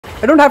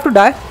I don't have to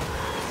die.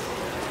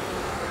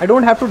 I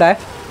don't have to die.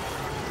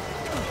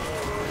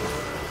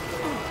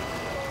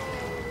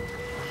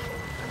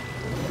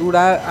 Dude,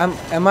 am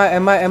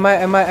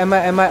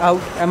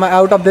I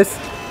out of this?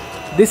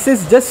 This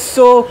is just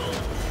so...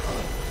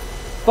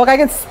 Fuck, I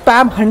can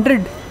spam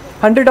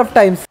 100 of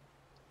times.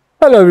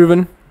 Hello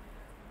everyone.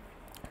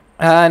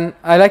 And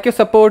I like your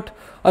support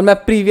on my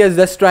previous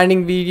The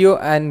Stranding video,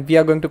 and we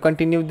are going to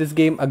continue this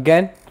game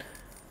again.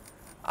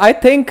 I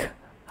think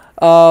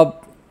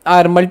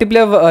our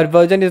multiplayer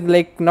version is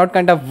like not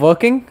kind of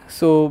working,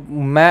 so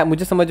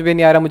मुझे समझ में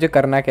नहीं आ रहा मुझे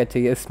करना क्या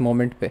चाहिए इस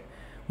moment पे.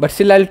 But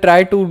still I'll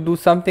try to do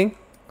something.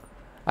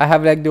 I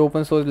have like the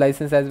open source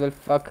license as well.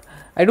 Fuck,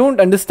 I don't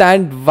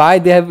understand why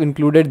they have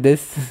included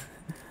this.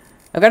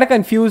 I'm kind of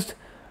confused,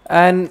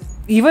 and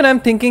even I'm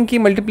thinking कि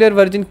multiplayer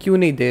version क्यों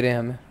नहीं दे रहे हैं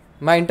हमें.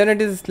 My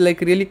internet is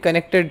like really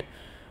connected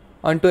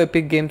onto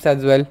Epic Games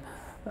as well,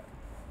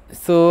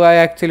 so I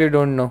actually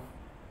don't know.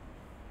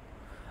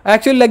 I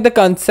actually like the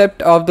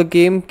concept of the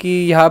game कि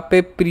यहाँ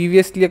पे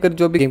previously अगर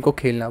जो भी game को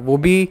खेलना वो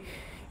भी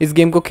इस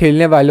game को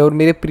खेलने वाले और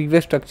मेरे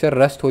previous structure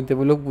rust होते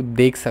वो लोग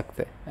देख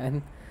सकते हैं.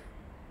 And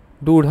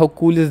dude, how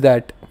cool is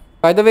that?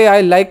 By the way,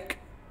 I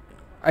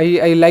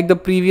like the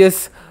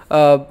previous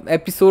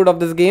episode of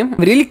this game.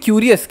 I'm really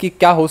curious कि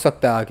क्या हो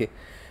सकता है आगे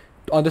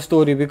on the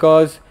story,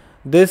 because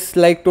this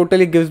like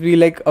totally gives me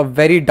like a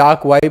very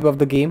dark vibe of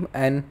the game,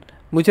 and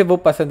मुझे वो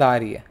पसंद आ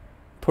रही है.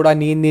 थोड़ा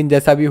नींद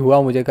जैसा भी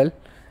हुआ मुझे कल,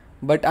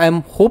 but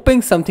I'm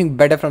hoping something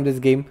better from this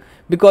game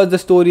because the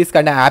story is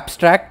kind of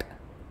abstract.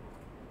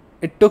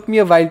 It took me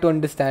a while to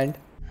understand.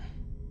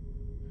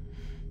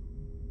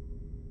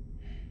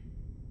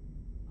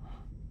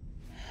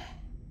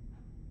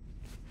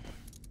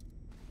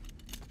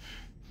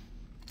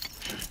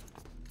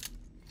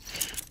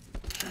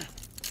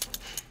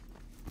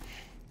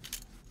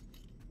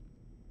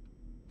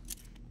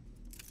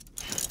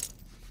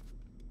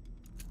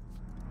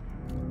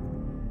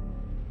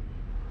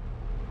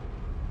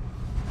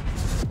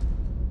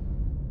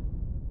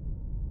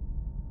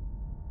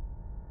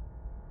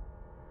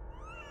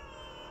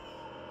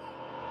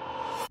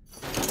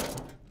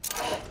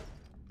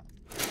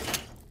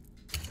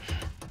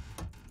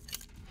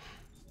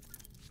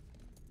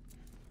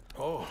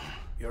 Oh,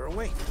 you're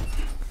awake.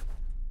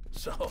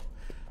 So,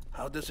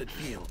 how does it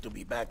feel to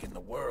be back in the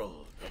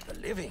world of the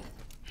living?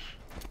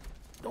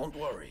 Don't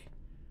worry.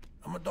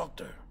 I'm a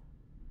doctor.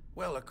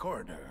 Well, a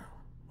coroner,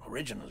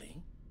 originally.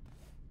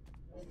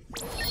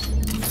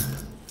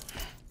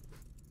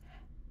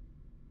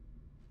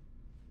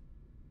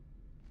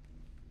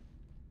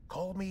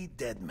 Call me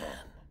Dead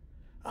Man.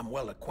 I'm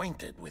well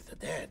acquainted with the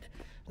dead.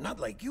 Not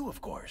like you, of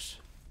course.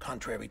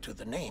 Contrary to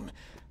the name,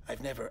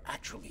 I've never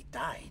actually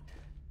died.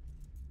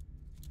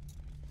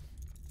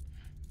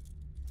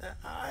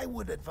 I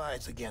would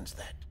advise against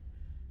that.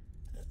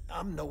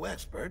 I'm no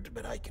expert,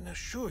 but I can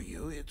assure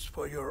you it's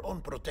for your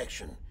own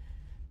protection.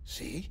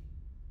 See?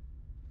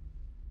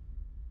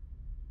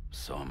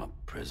 So I'm a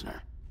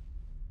prisoner.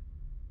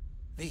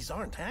 These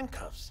aren't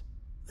handcuffs.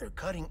 They're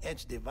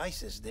cutting-edge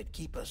devices that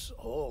keep us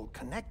all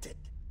connected.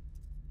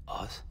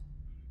 Us?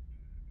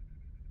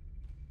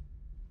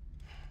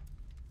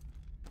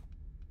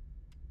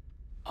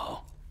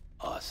 Oh,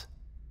 us.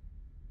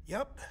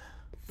 Yup.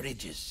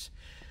 Bridges.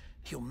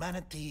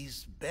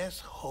 Humanity's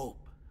best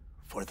hope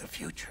for the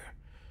future.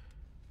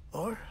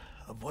 Or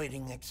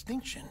avoiding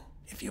extinction,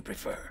 if you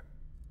prefer.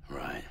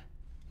 Right.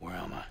 Where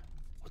am I?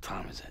 What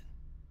time is it?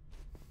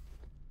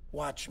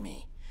 Watch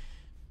me.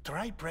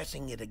 Try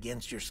pressing it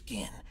against your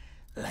skin,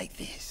 like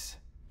this.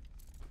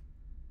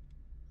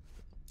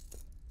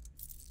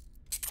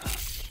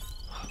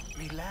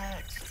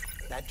 Relax.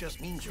 That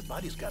just means your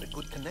body's got a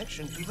good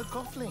connection to the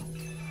cufflink.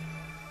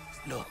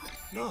 Look,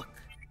 look.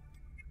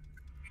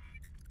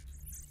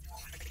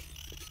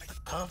 The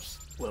cuffs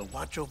will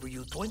watch over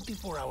you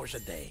 24 hours a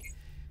day.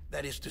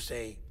 That is to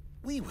say,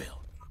 we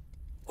will.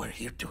 We're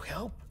here to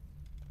help.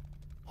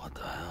 What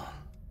the hell?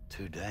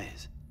 2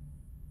 days?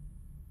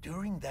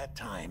 During that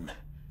time,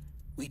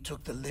 we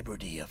took the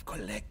liberty of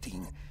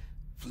collecting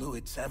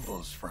fluid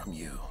samples from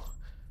you.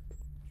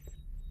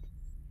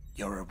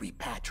 You're a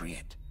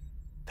repatriate.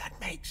 That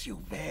makes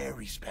you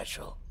very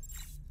special.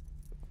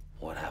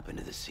 What happened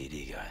to the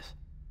CD guys?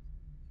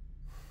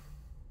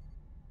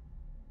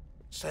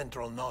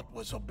 Central Knot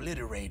was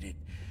obliterated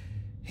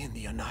in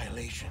the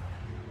annihilation.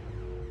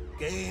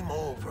 Game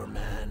over,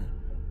 man.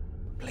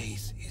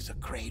 Place is a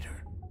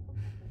crater.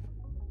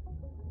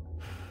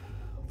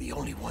 The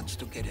only ones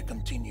to get to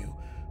continue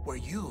were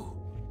you,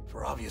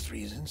 for obvious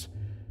reasons,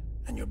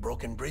 and your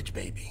broken bridge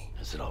baby.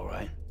 Is it all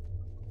right?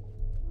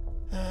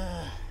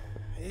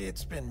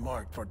 It's been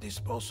marked for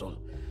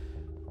disposal.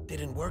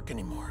 Didn't work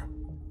anymore.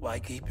 Why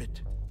keep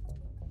it?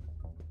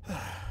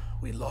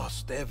 We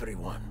lost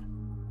everyone.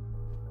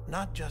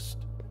 Not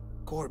just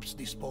corpse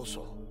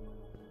disposal.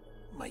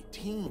 My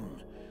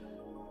team,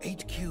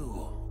 HQ,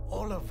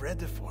 all of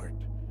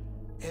Redford,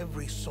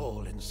 every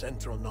soul in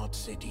Central Knot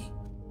City.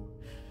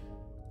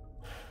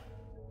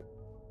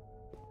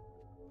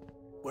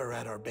 We're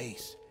at our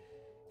base,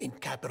 in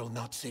Capital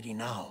Knot City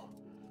now.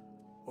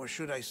 Or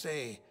should I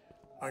say,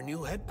 our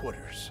new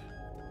headquarters.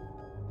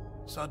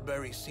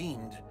 Sudbury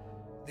seemed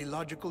the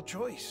logical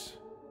choice.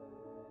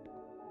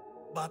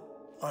 But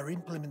our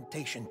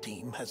implementation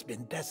team has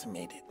been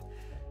decimated,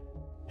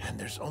 and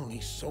there's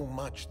only so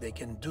much they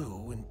can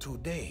do in 2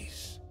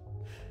 days.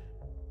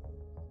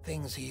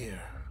 Things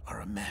here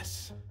are a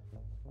mess.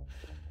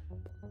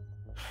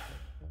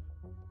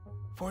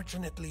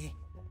 Fortunately,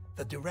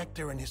 the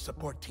director and his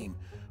support team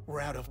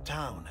were out of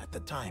town at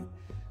the time,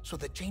 so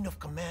the chain of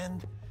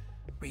command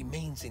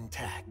remains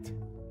intact.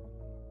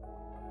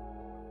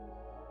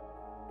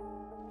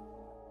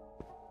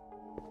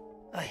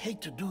 I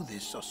hate to do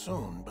this so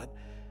soon, but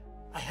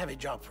I have a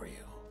job for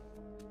you.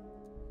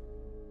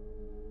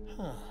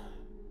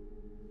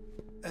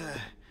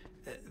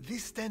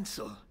 This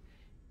stencil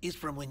is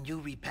from when you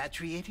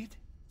repatriated?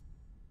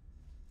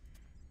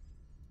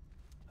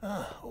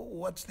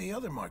 What's the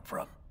other mark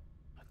from?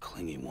 A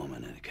clingy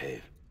woman in a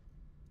cave.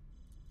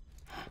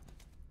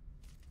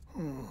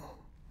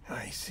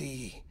 I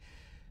see.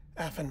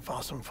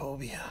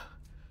 Aphenphosmphobia.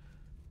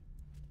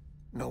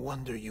 No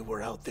wonder you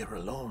were out there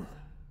alone,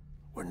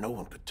 where no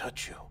one could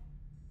touch you.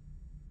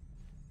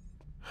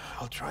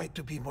 I'll try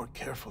to be more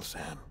careful,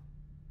 Sam.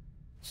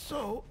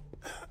 So,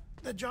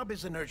 the job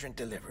is an urgent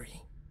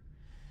delivery.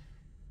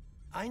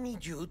 I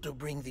need you to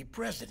bring the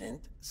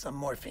president some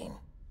morphine.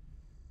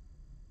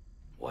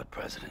 What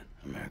president?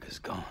 America's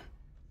gone.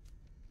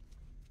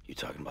 You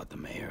talking about the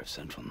mayor of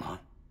Central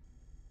Knot?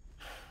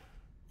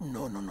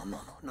 No,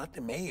 not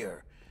the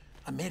mayor.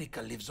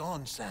 America lives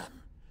on,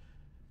 Sam.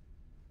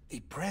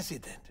 The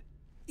president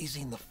is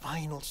in the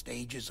final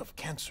stages of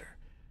cancer,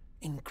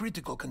 in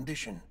critical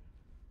condition,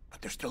 but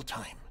there's still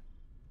time.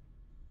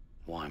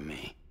 Why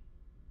me?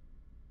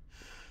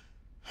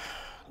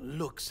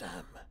 Look,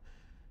 Sam.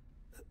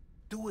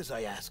 Do as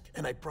I ask,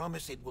 and I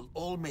promise it will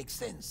all make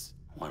sense.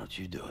 Why don't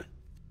you do it?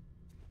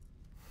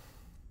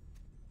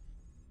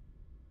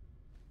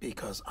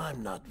 Because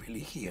I'm not really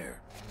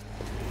here.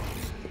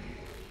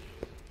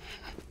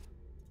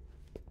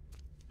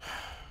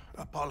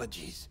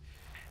 Apologies.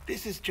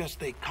 This is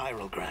just a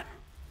chirogram.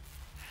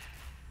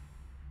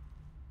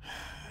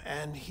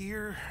 And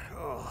here,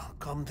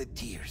 come the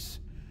tears.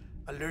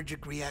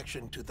 Allergic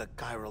reaction to the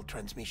chiral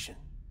transmission.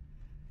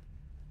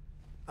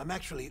 I'm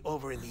actually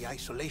over in the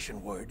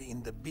isolation ward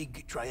in the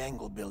big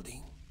triangle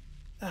building.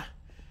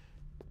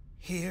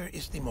 Here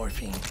is the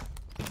morphine.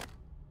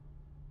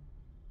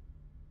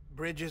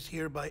 Bridges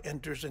hereby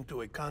enters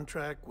into a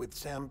contract with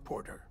Sam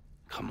Porter.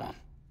 Come on.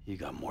 You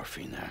got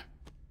morphine there.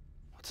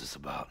 What's this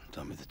about?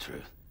 Tell me the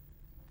truth.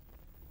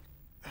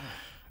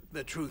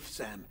 The truth,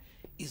 Sam,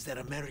 is that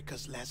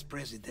America's last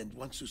president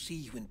wants to see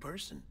you in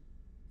person.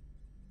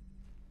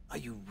 Are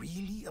you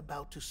really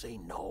about to say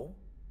no?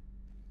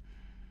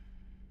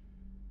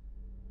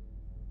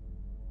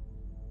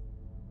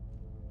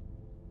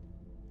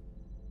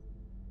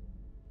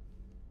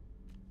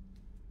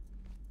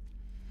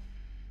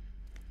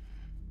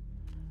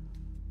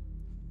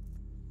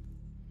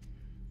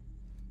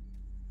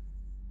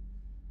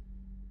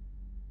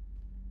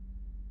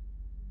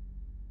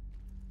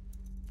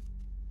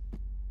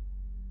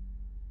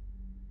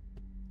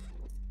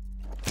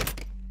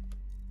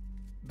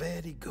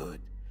 Very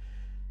good.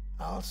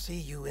 I'll see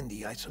you in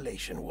the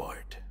isolation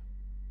ward.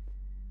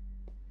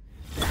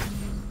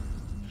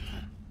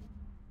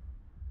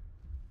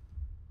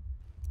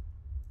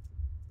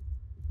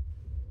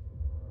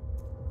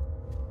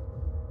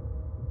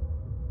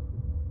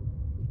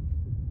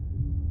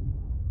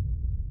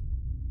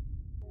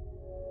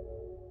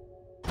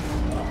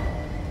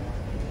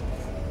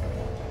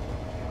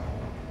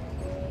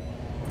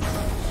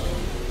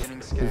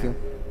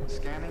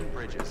 Scanning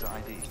Bridges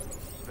ID.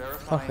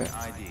 Verifying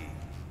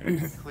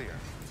ID. Clear.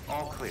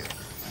 All clear.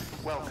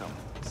 Welcome,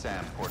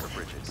 Sam Porter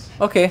Bridges.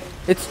 Okay,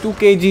 it's 2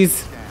 kgs.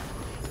 Scan.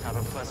 Have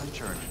a pleasant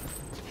journey.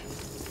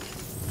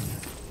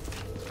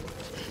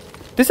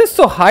 This is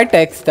so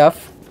high-tech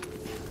stuff.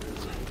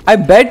 I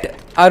bet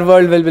our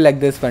world will be like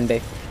this one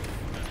day.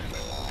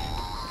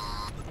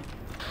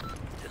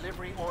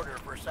 Delivery order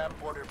for Sam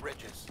Porter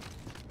Bridges.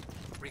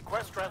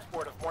 Request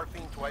transport of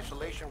morphine to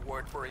isolation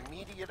ward for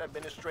immediate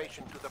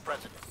administration to the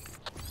president.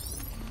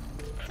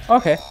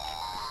 Okay.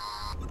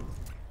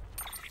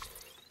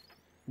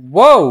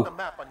 Whoa! The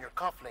map on your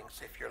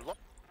cufflinks if you're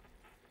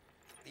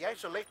the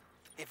isolation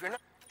if you're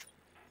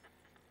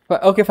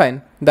not. Okay,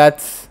 fine.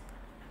 That's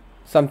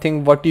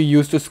something what you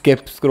use to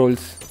skip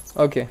scrolls.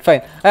 Okay,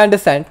 fine. I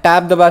understand.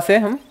 Tab दबा से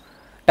हम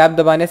tab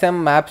दबाने से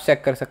हम maps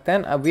check कर सकते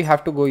हैं. We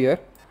have to go here.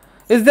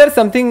 Is there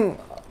something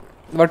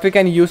what we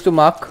can use to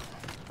mark?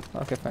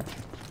 Okay, fine.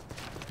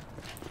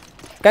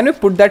 Can we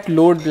put that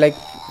load like?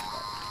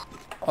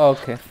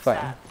 Okay,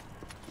 fine.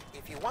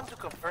 If you want to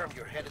confirm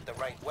you're headed the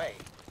right way,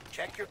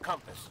 check your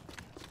compass.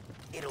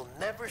 It'll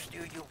never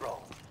steer you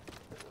wrong,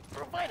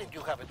 provided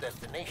you have a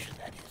destination,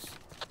 that is.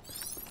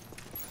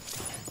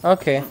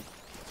 Okay.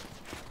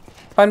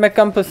 Find my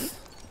compass.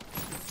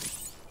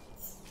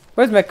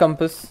 Where's my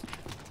compass?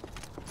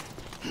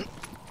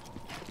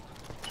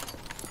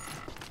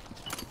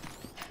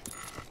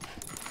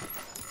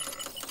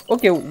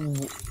 Okay,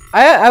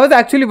 I was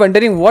actually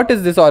wondering what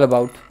is this all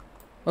about.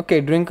 Okay,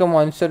 drink a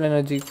monster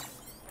energy.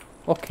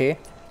 Okay,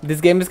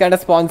 this game is kind of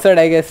sponsored,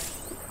 I guess.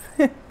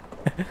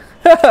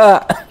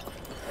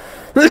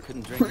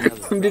 Couldn't drink another I'm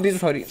drop. really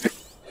sorry.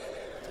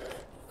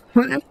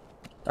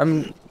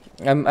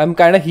 I'm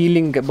kind of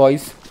healing,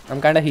 boys. I'm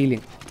kind of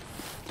healing.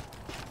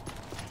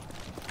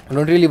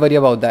 Don't really worry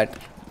about that.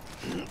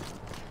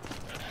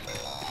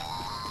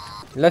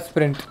 Let's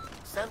sprint.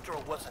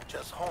 Central wasn't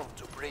just home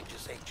to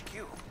Bridges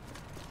HQ.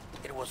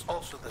 It was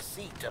also the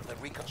seat of the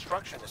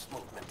Reconstructionist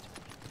movement.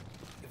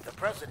 If the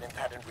president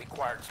hadn't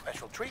required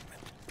special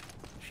treatment,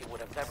 she would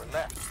have never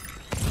left.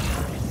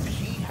 If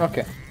she hadn't,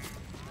 Okay.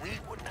 we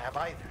wouldn't have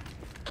either.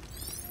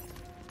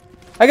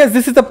 I guess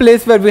this is the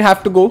place where we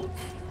have to go.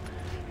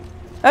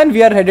 And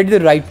we are headed the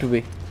right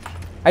way.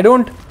 I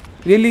don't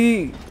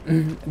really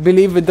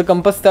believe with the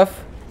compass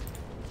stuff.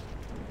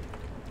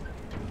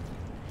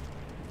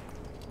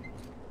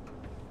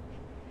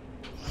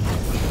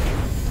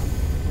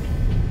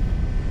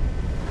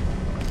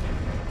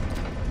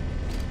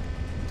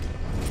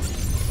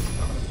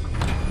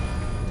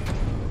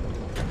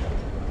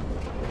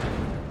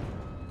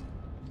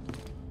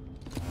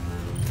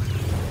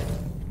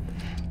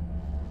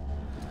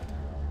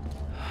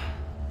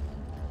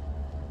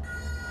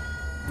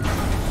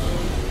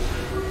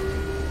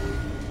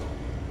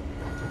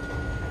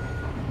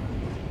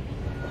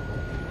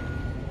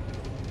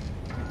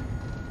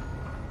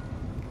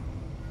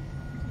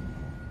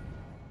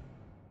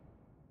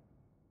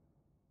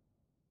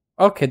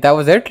 Okay, that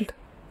was it.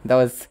 That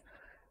was...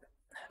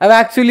 I've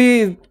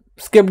actually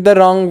skipped the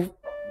wrong...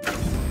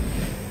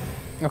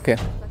 Okay.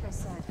 Like I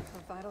said,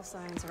 her vital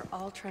signs are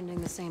all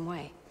trending the same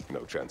way.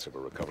 No chance of a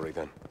recovery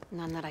then?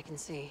 None that I can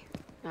see.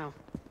 No.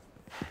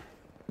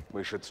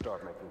 We should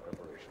start making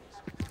preparations.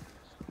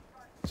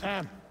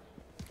 Sam.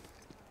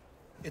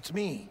 It's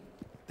me,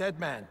 Dead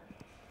Man.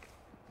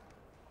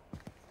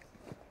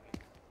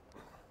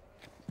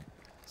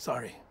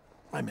 Sorry,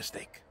 my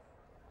mistake.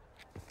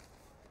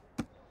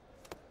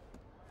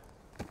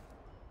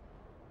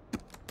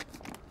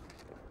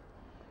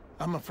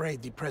 I'm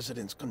afraid the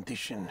president's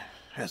condition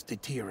has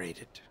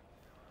deteriorated.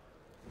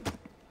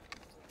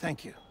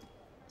 Thank you.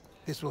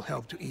 This will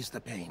help to ease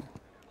the pain.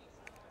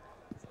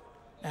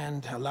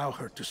 And allow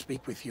her to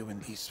speak with you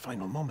in these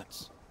final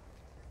moments.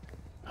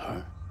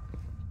 Her?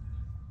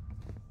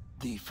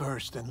 The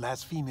first and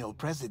last female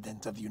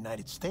president of the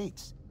United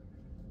States.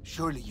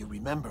 Surely you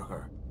remember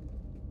her.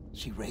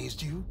 She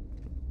raised you?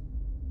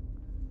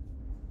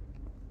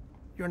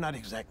 You're not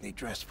exactly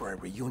dressed for a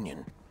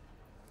reunion.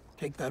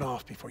 Take that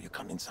off before you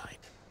come inside.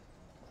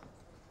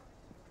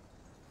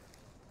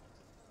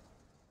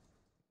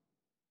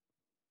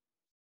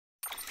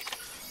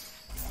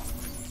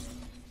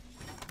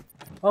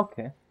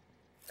 Okay.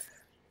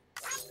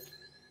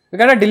 We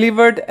kind of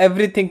delivered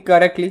everything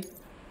correctly.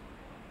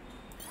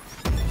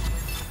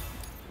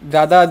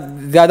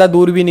 ज़्यादा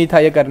दूर भी नहीं था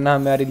ये करना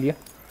हमारे लिए,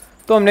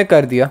 तो हमने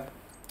कर दिया.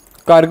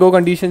 Cargo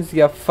conditions,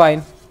 yeah,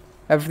 fine.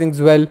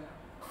 Everything's well.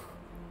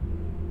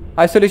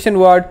 Isolation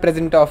ward,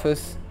 president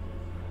office.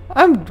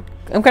 I'm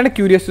kind of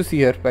curious to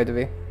see her, by the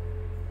way.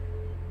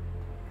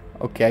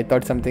 Okay, I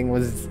thought something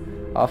was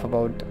off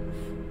about.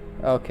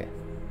 Okay.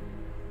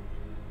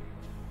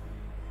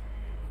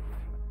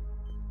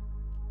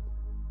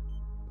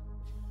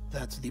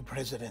 That's the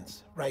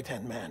president's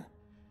right-hand man,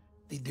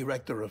 the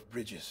director of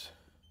bridges.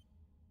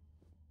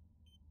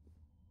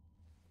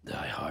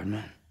 Die hard,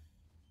 man.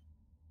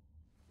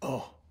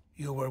 Oh,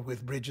 you were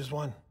with Bridges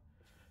 1?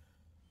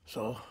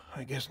 So,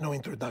 I guess no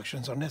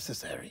introductions are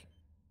necessary.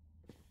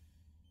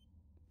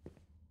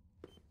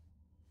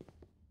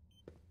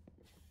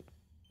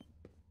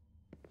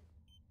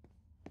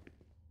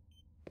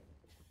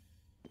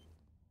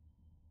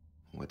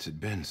 What's it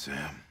been,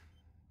 Sam?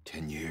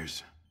 10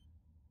 years?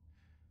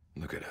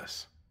 Look at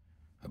us.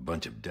 A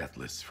bunch of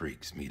deathless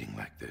freaks meeting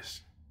like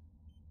this.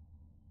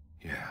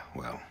 Yeah,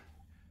 well,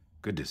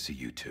 good to see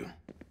you two.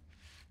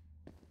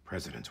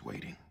 President's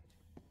waiting.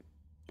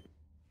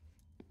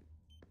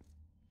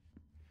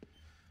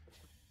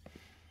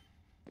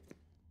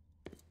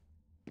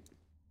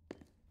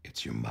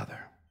 It's your mother,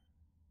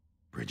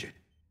 Bridget.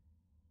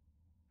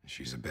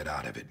 She's a bit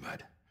out of it,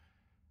 but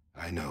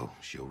I know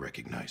she'll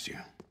recognize you.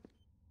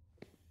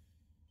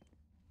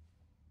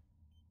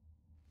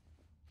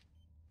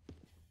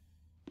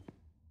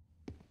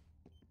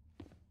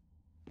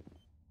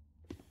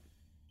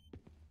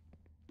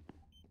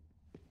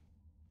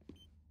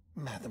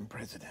 Madam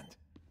President,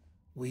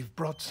 we've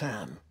brought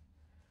Sam.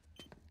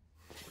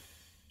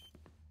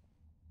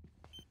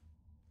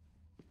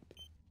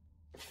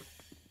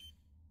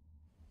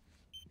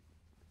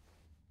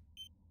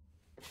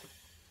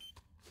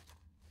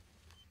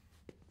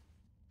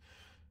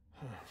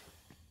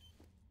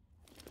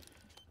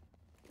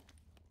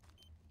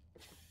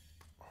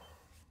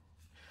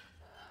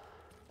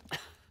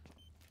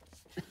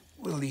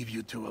 We'll leave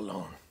you two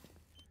alone.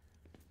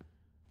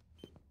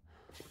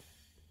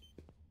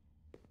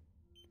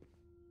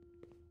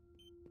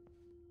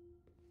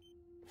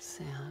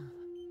 Sam,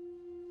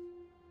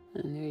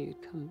 I knew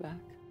you'd come back.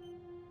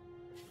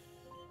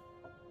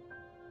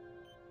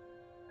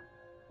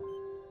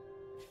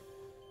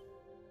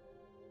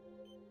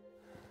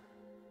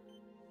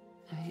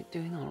 Are you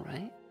doing all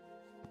right?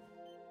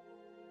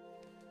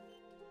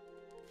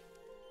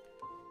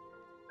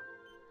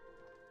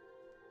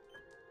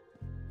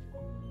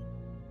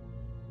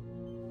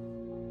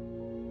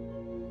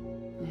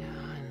 Yeah,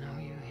 I know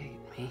you hate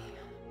me.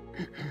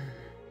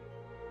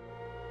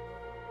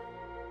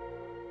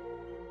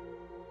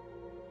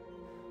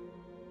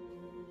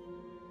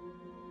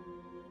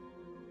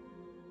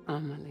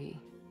 Amelie.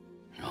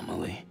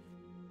 Amelie?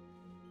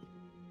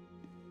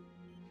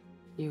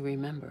 You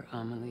remember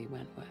Amelie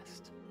went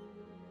west.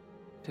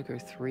 Took her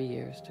 3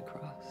 years to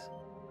cross.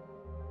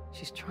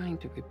 She's trying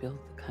to rebuild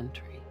the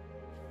country.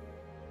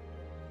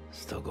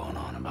 Still going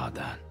on about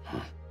that, huh?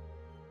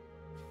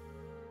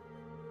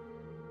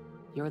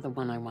 You're the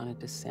one I wanted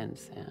to send,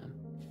 Sam.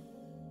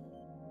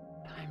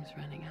 Time's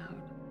running out.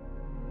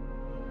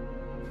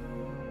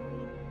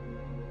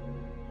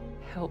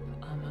 Help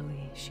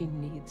Amelie. She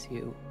needs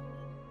you.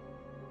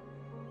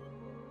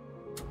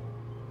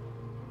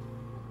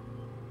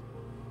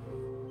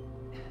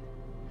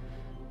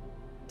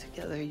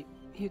 Together,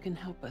 you can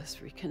help us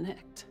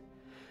reconnect.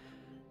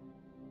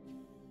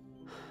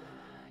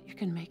 You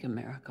can make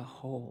America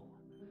whole.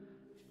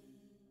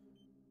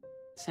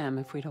 Sam,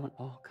 if we don't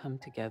all come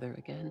together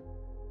again,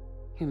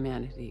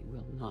 humanity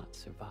will not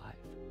survive.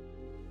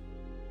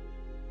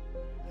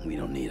 We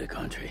don't need a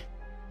country.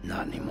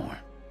 Not anymore.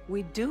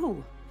 We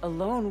do.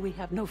 Alone, we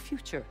have no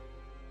future.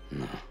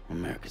 No,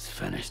 America's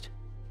finished.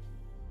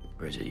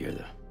 Bridget, you're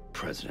the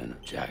president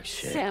of jack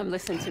shit. Sam,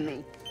 listen to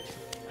me.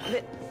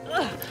 Please.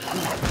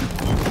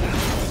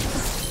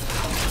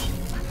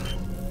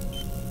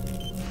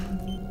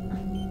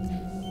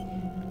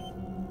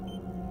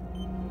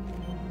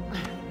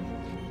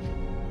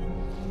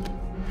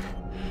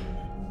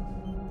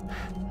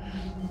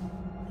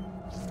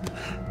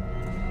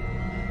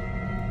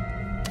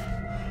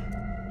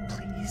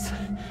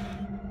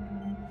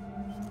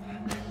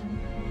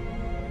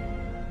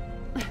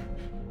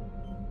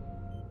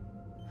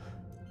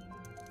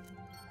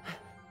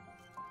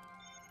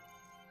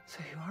 So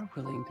you are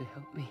willing to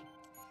help me?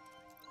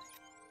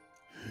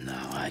 No,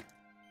 I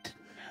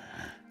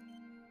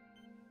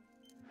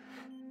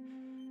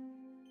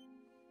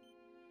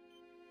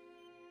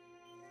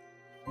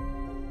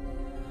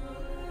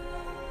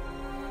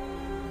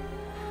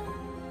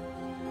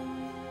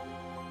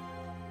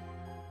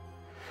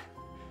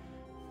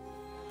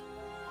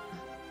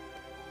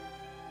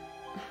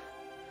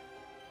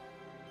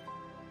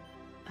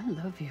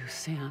love you,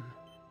 Sam.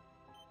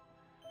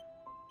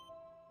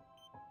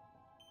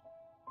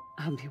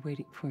 I'll be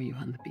waiting for you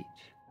on the beach.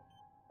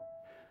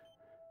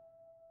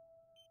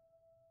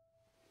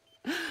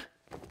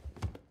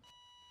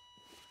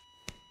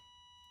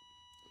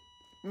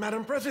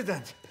 Madam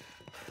President!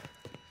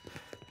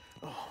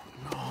 Oh,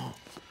 no.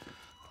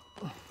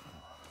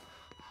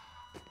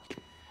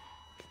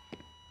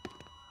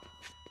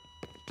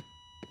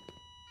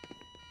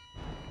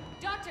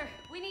 Doctor,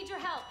 we need your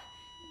help.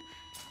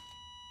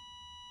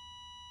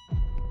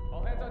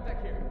 All hands on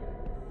deck here.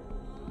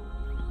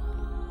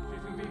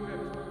 She's in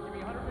V-Vips. Give me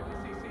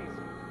 150 cc's.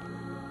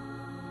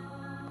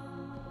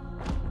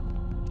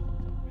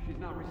 She's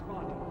not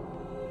responding.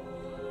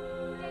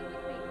 Stay with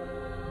me.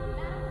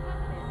 Madam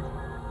President.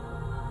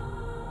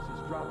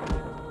 She's dropping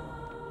it.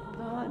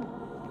 Hold on.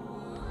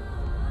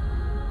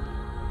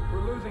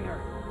 We're losing her.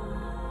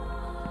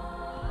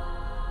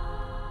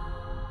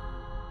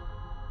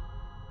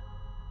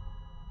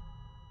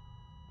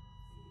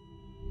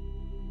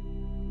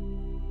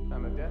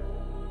 Time of death?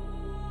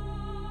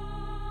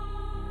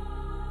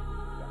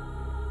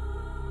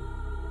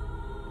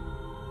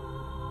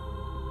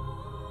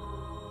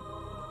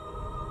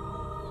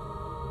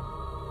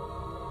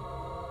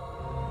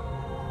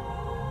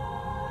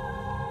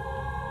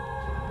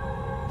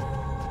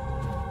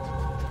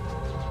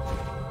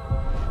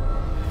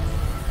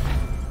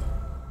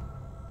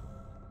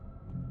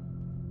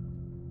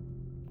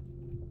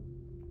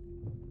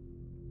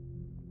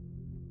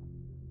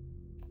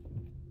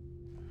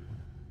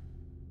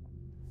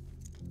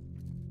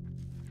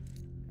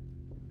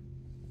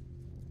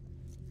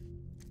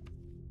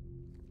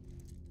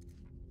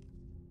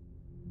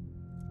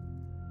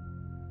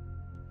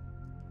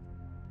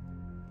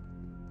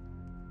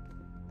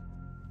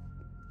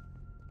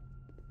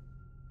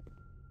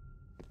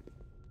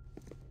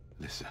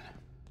 Listen,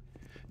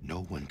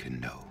 no one can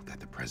know that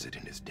the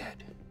president is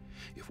dead.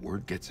 If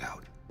word gets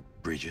out,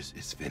 Bridges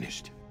is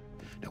finished.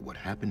 Now what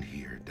happened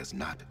here does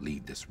not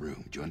leave this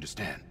room, do you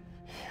understand?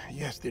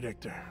 Yes,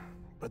 Director.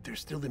 But there's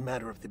still the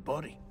matter of the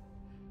body.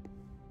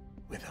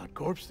 Without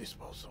corpse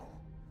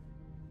disposal.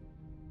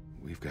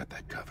 We've got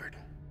that covered.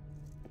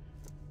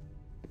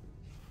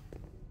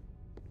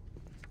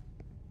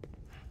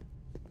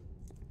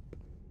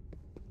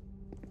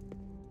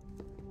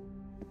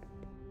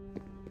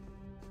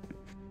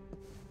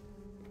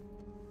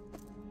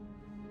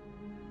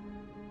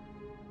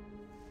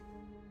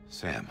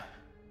 Sam,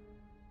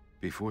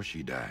 before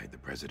she died, the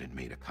president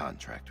made a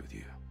contract with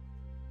you.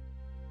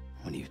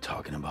 What are you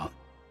talking about?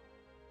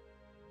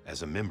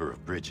 As a member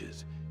of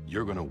Bridges,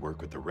 you're gonna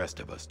work with the rest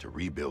of us to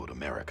rebuild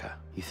America.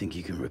 You think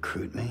you can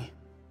recruit me?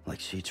 Like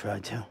she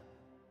tried to?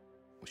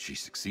 Well, she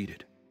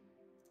succeeded.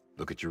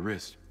 Look at your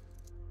wrist.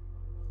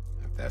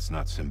 If that's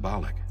not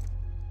symbolic,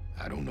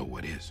 I don't know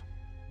what is.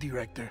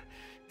 Director,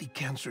 the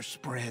cancer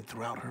spread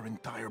throughout her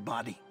entire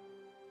body.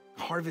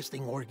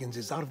 Harvesting organs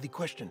is out of the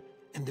question,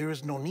 and there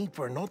is no need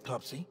for an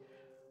autopsy.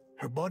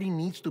 Her body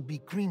needs to be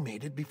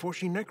cremated before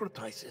she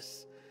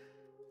necrotizes.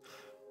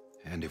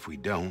 And if we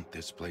don't,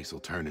 this place will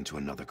turn into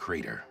another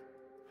crater.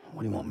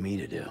 What do you want me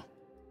to do?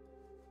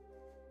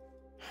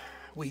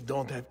 We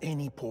don't have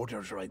any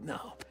porters right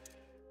now.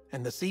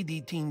 And the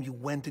CD team you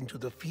went into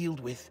the field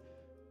with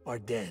are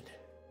dead.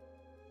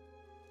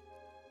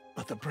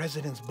 But the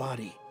president's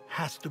body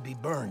has to be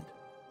burned.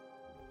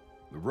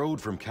 The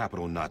road from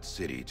Capital Knot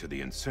City to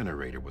the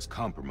incinerator was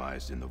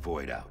compromised in the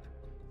void out.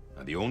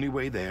 Now, the only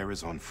way there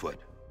is on foot,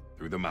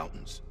 through the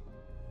mountains.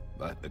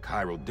 But the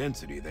chiral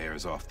density there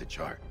is off the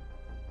chart.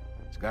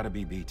 It's gotta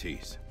be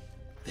BTs.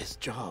 This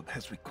job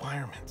has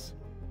requirements.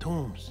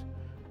 Tombs.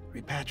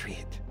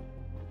 Repatriate.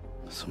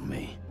 So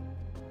me.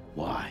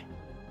 Why?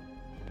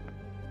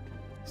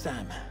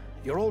 Sam,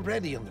 you're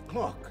already on the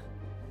clock.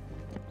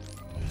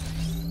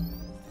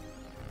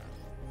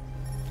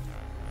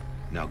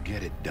 Now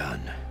get it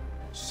done,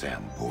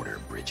 Sam Porter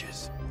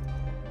Bridges.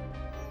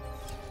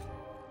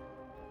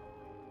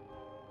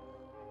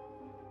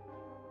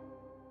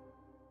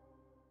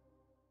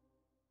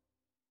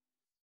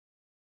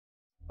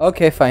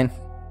 Okay, fine.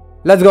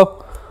 Let's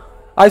go.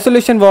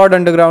 Isolation ward,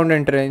 underground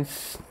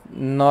entrance,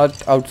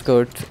 not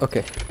outskirts.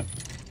 Okay.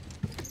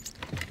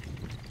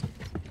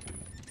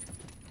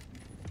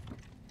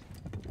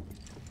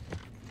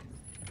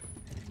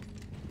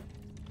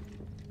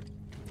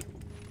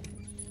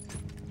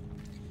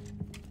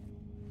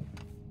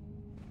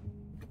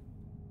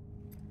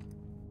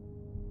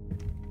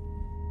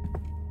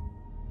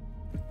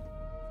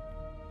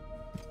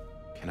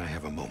 Can I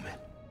have a moment?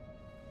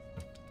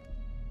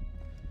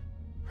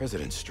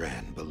 President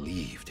Strand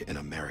believed in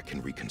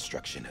American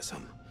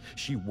Reconstructionism.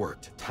 She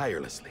worked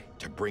tirelessly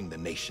to bring the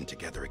nation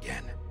together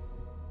again.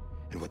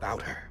 And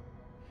without her,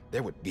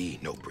 there would be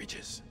no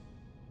Bridges.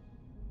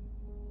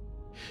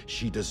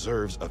 She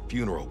deserves a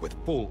funeral with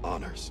full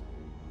honors.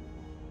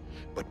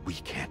 But we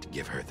can't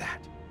give her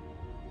that.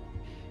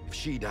 If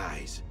she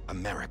dies,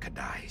 America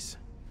dies.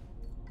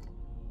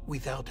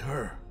 Without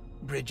her,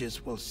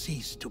 Bridges will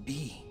cease to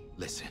be.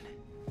 Listen.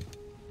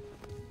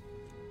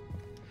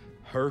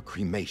 Her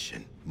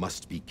cremation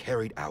must be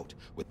carried out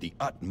with the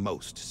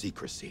utmost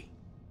secrecy.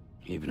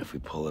 Even if we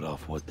pull it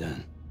off, what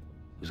then?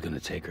 Who's gonna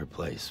take her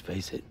place?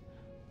 Face it,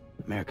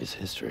 America's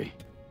history.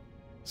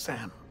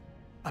 Sam,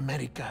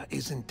 America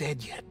isn't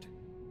dead yet.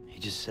 He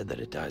just said that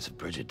it dies if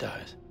Bridget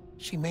dies.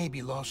 She may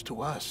be lost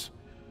to us,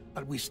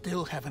 but we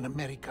still have an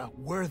America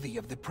worthy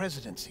of the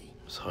presidency.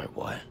 Sorry,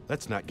 what?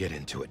 Let's not get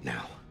into it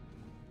now.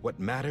 What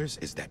matters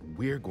is that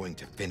we're going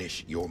to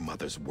finish your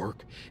mother's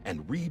work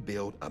and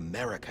rebuild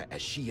America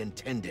as she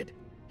intended.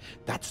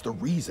 That's the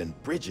reason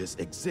Bridges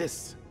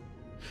exists.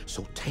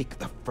 So take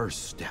the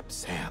first step,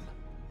 Sam,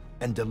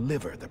 and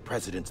deliver the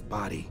president's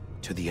body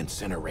to the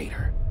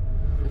incinerator.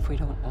 If we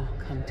don't all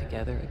come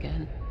together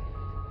again,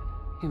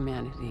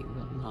 humanity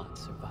will not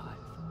survive.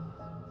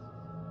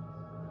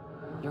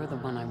 You're the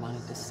one I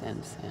wanted to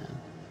send, Sam.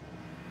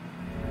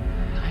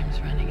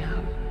 Time's running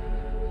out.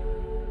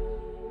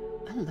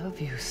 I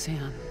love you,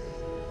 Sam.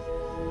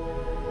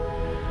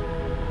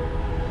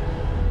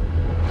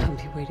 I'll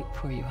be waiting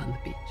for you on the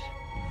beach.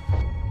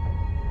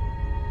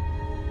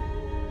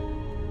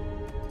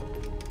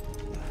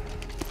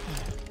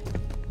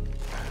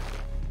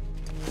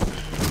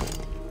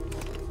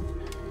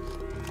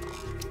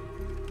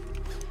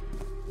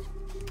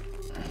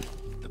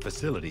 The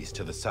facilities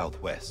to the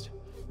southwest.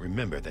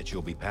 Remember that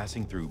you'll be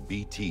passing through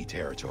BT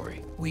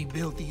territory. We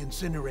built the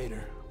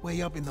incinerator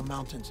way up in the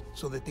mountains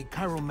so that the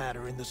chiral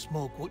matter in the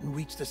smoke wouldn't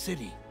reach the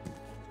city.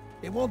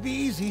 It won't be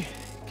easy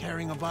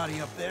carrying a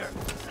body up there.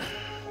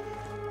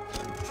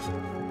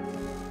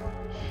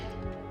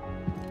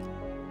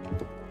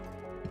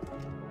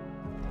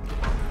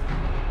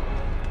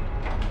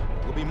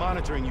 We'll be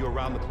monitoring you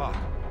around the clock.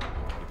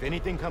 If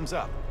anything comes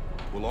up,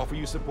 we'll offer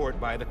you support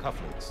via the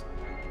cufflinks.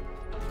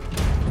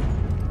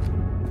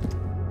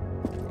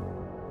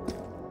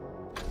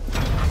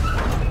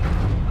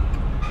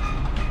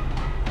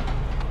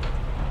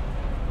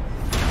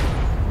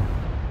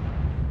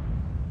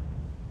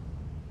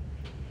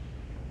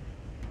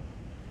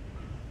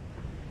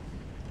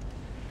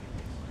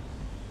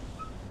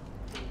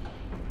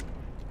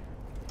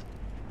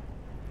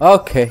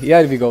 Okay,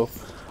 here we go.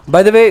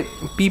 By the way,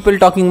 people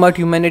talking about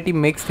humanity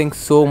makes things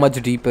so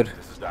much deeper.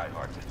 This is Die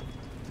Hard.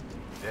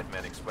 Dead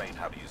men explained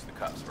how to use the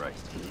cuffs, right?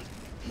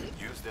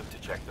 Use them to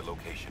check the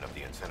location of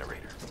the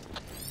incinerator.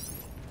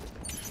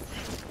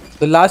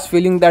 The last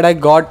feeling that I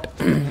got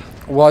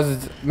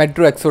was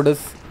Metro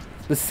Exodus.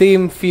 The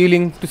same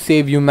feeling to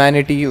save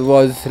humanity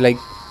was like...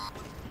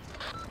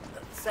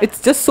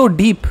 It's just so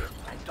deep.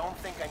 I don't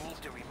think I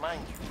need to remind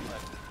you,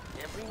 but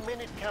Every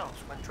minute counts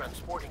when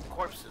transporting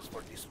corpses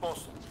for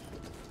disposal.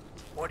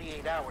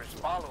 48 hours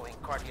following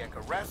cardiac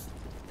arrest,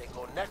 they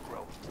go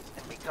necro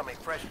and become a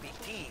fresh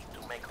BT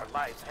to make our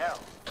lives hell.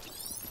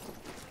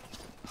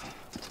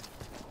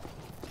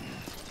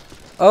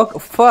 Oh,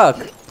 fuck.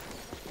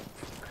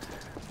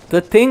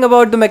 The thing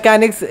about the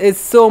mechanics is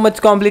so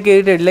much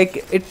complicated.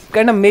 Like, it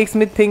kind of makes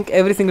me think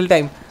every single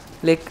time.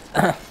 Like,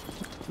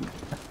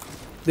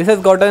 this has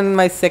gotten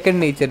my second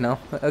nature now.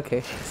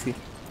 Okay, see.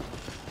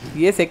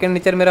 ये second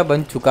nature मेरा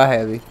बन चुका है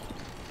अभी.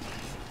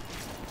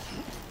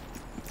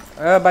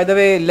 By the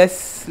way,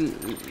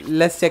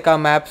 let's check our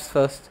maps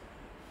first.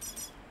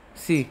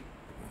 See,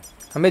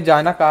 हमें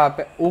जाना कहाँ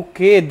पे?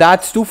 Okay,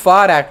 that's too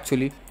far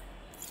actually.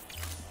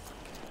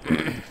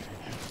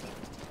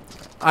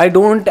 I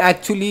don't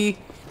actually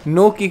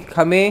know कि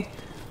हमें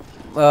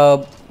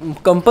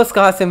कंपास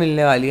कहाँ से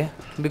मिलने वाली है,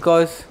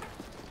 because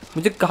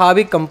मुझे कहाँ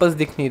भी कंपास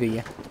दिख नहीं रही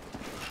है.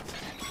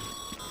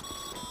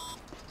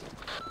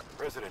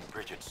 President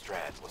Bridget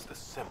Strand was the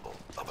symbol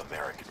of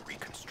American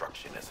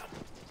Reconstructionism.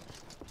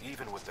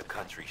 Even with the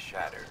country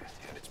shattered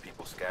and its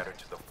people scattered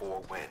to the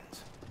four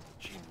winds,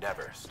 she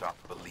never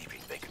stopped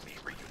believing they could be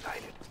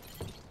reunited.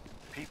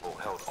 People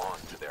held on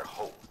to their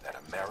hope that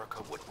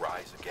America would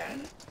rise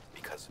again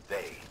because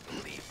they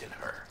believed in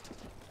her.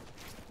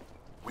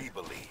 We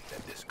believe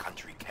that this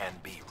country can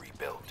be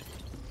rebuilt.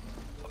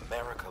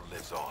 America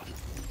lives on,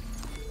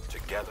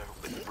 together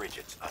with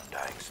Bridget's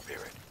undying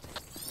spirit.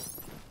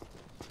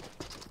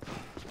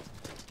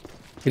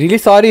 Really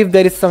sorry if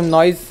there is some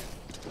noise.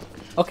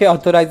 Okay,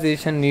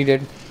 authorization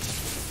needed.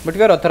 But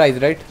we are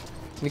authorized, right?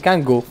 We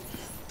can't go.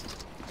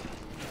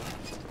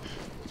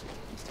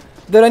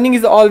 The running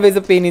is always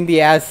a pain in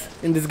the ass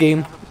in this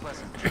game.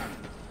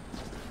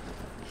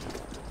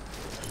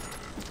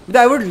 But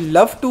I would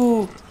love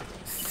to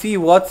see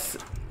what's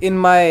in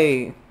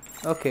my...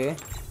 Okay.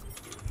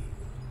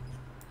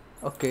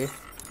 Okay.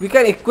 We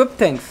can equip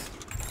things.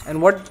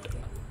 And what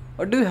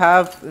do you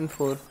have in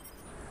for?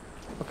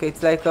 Okay,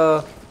 it's like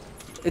a...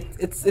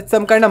 It's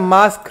some kind of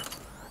mask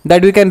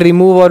that we can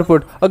remove or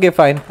put. Okay,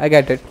 fine. I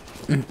get it.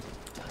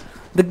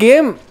 The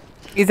game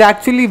is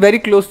actually very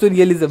close to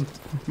realism.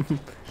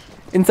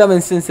 In some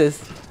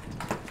instances.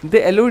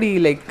 The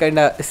LOD like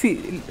kinda...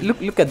 See,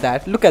 look at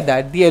that. Look at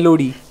that. The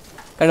LOD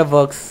kind of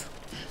works.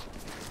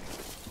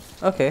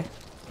 Okay.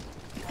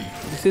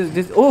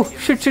 This... Oh,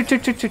 shit.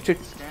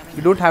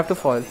 You don't have to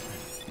fall.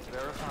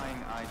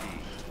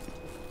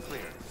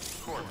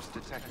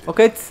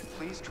 Okay,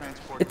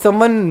 it's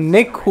someone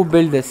Nick who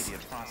built this.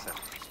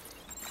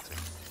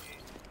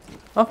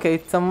 Okay,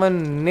 it's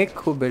someone Nick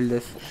who built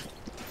this.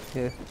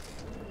 Yeah.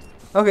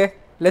 Okay,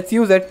 let's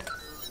use it.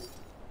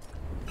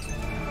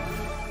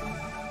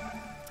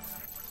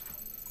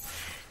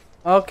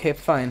 Okay,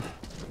 fine.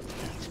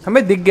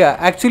 हमें दिख गया.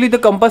 Actually, the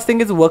compass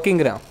thing is working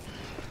now.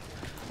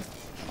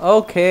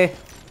 Okay.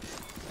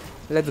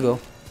 Let's go.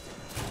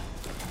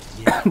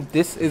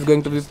 This is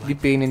going to be the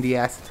pain in the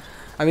ass.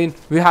 I mean,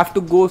 we have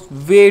to go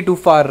way too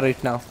far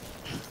right now.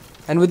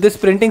 And with this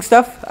printing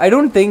stuff, I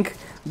don't think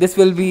this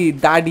will be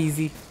that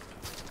easy.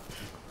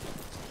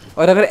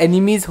 और अगर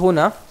enemies हो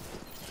ना,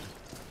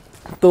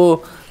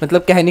 तो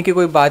मतलब कहने की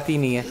कोई बात ही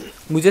नहीं है.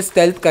 मुझे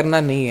stealth करना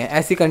नहीं है.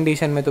 ऐसी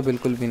condition में तो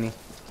बिल्कुल भी नहीं.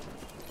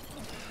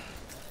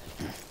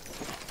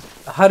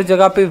 हर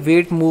जगह पे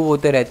weight move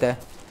होते रहता है.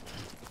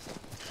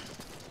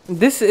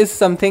 This is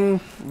something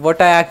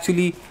what I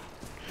actually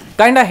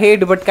kinda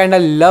hate but kinda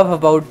love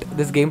about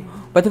this game.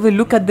 By the way,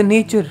 look at the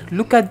nature.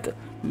 Look at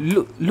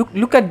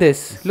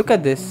this. Look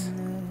at this.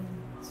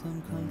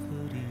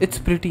 It's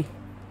pretty.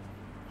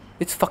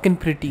 It's fucking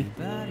pretty.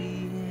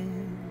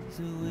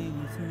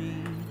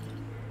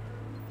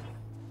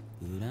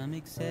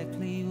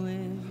 Exactly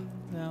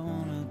where I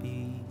wanna be.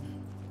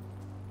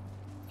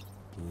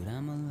 But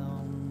I'm a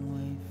long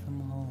way from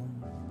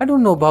home. I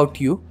don't know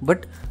about you,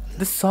 but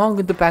the song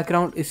in the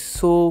background is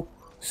so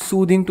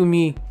soothing to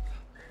me.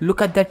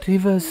 Look at that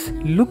rivers.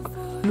 Look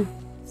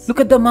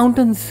at the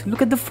mountains.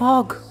 Look at the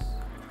fog.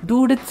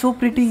 Dude, it's so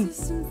pretty.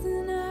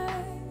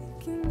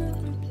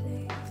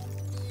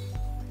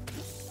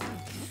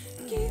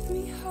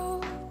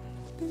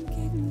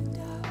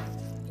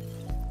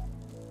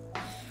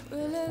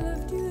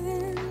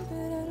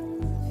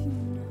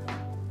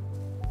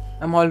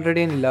 I'm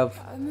already in love.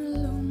 I'm a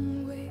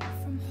long way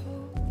from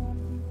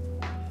home.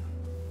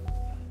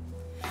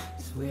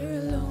 We're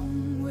a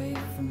long way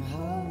from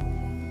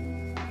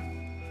home.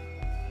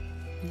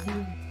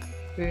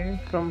 Way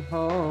from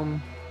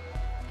home.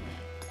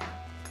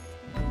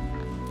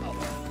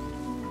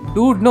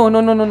 Dude, no.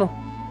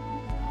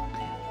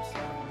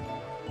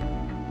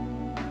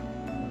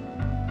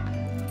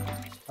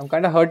 I'm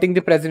kind of hurting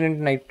the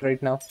president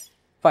right now.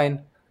 Fine.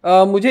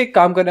 मुझे एक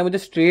काम करना है. मुझे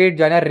straight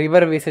जाना है.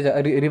 River वे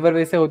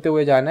से होते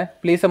हुए जाना है.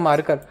 Place a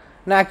marker.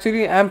 ना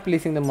actually I am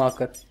placing the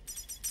marker.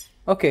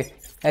 Okay,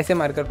 ऐसे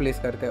मार्कर प्लेस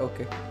करते हैं.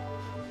 ओके,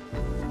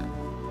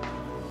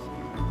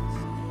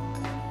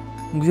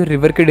 मुझे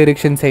रिवर के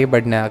डायरेक्शन से ही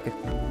बढ़ना है आगे.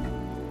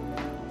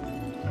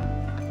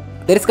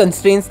 There is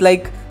constraints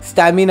like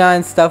stamina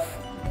and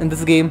stuff in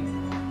this game.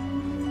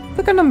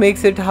 That kind of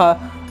makes it hard.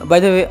 By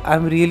the way,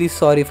 I'm really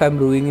sorry if I'm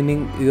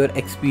ruining your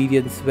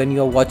experience when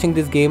you're watching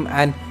this game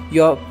and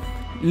you're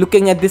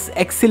looking at this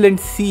excellent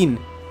scene.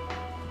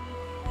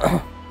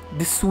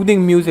 This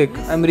soothing music.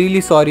 I'm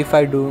really sorry if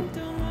I'm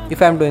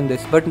doing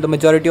this, but the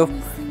majority of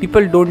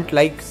people don't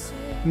like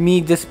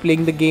me just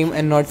playing the game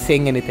and not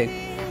saying anything.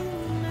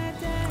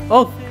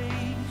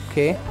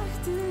 Okay. I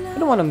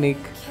don't want to make,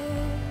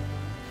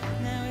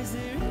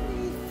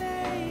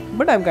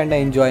 but I'm kinda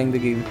enjoying the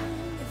game.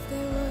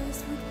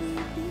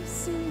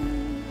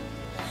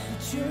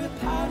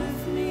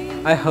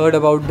 I heard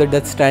about the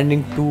Death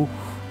Stranding 2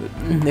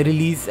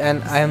 release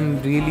and I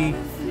am really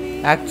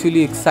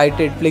actually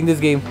excited playing this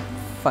game.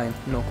 Fine,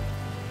 no.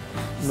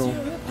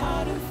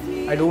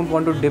 I don't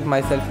want to dip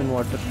myself in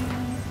water.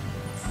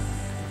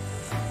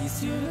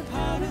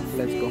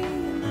 Let's go.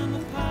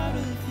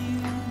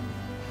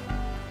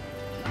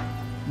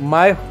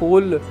 My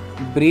whole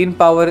brain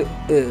power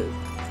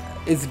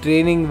is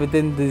draining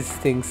within these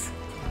things.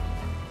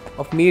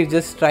 Of me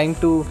just trying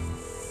to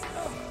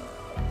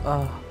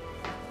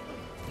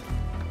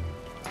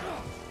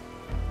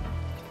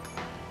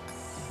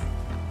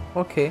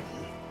okay.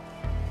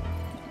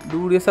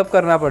 Dude, ये सब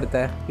करना पड़ता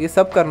है.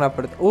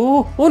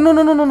 Oh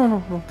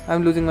no.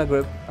 I'm losing my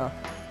grip.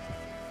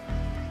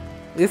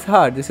 This is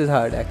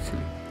hard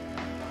actually.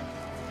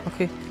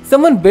 Okay.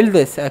 Someone built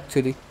this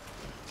actually.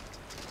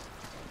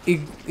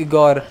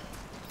 Igor.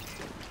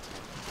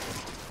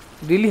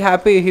 Really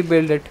happy he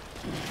built it.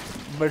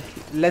 But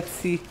let's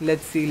see.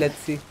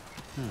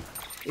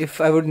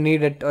 If I would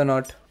need it or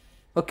not.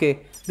 Okay.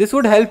 This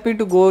would help me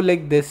to go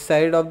like this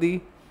side of the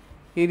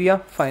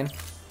area. Fine.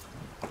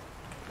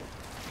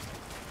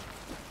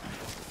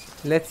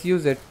 Let's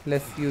use it.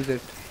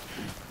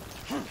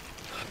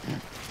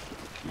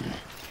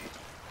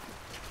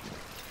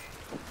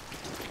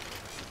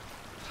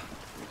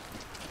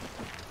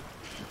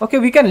 Okay,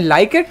 we can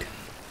like it.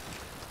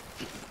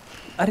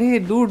 Arey,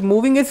 dude,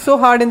 moving is so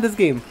hard in this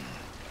game.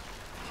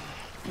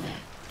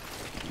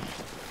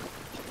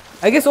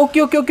 I guess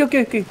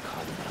okay.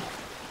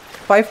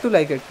 5 to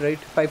like it, right?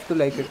 5 to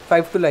like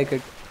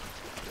it.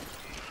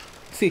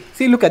 See,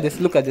 look at this.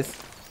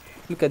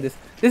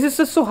 This is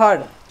just so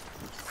hard.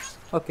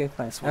 Okay,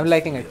 fine. I'm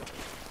liking it.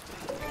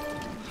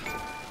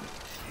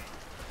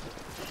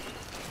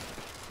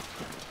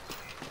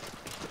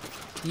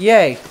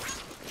 Yay.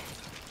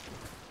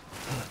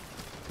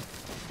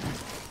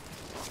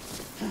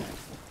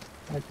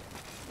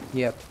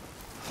 Yep.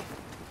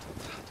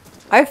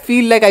 I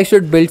feel like I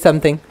should build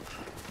something.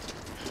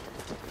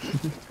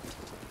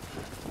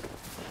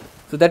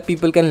 So that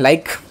people can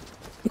like.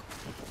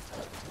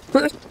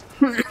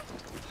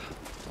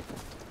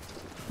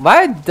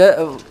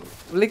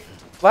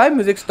 Why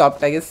music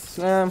stopped? I guess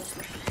I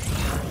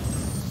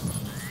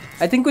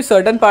think कोई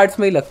certain parts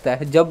में ही लगता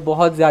है जब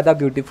बहुत ज़्यादा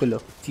beautiful हो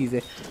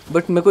चीज़ें.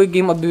 But मेरे को ये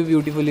game अभी भी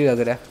beautiful ही लग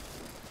रहा है.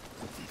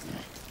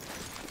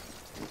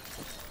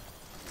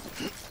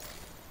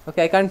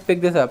 Okay, I can't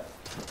pick this up.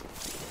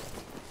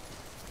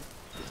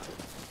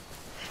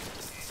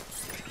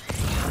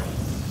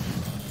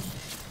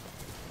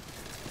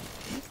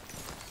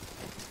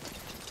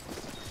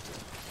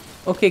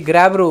 Okay,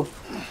 grab rope.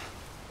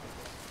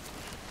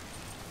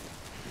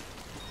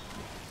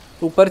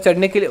 ऊपर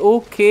चढ़ने के लिए.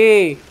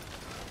 Okay,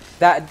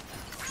 that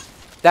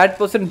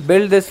person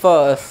built this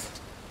for us.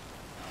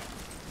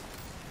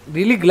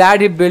 Really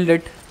glad he built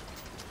it.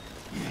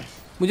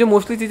 मुझे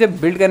mostly चीजें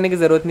build करने की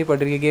जरूरत नहीं पड़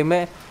रही है गेम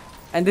में,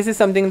 and this is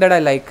something that I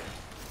like.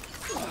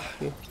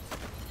 Okay.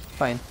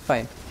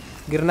 Fine.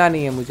 गिरना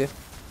नहीं है मुझे.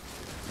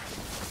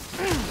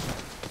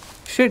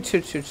 Shit.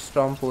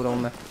 Storm हो रहा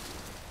हूँ मैं.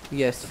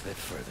 Yes.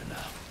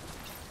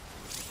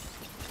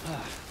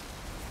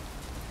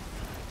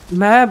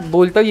 मैं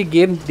बोलता हूँ ये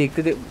गेम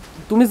देखते थे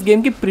तुम इस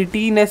गेम की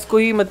प्रिटीनेस को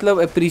ही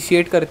मतलब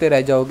अप्रिशिएट करते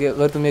रह जाओगे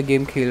अगर तुम ये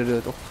गेम खेल रहे हो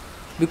तो.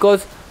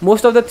 Because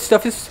most of the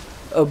stuff is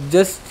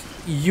just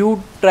you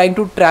trying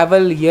to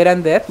travel here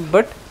and there,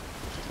 but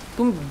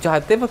तुम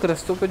जाते वक्त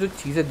रास्तों पे जो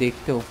चीज़ें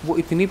देखते हो वो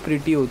इतनी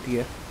प्रिटी होती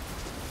है.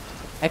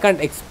 I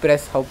can't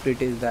express how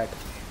pretty is that.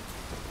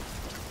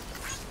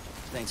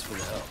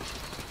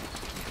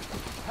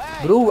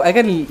 Bro, I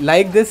can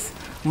like this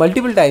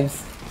multiple times.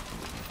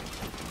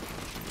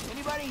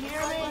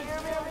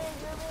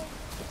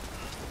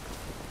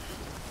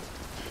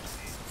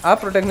 Our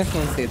protagonist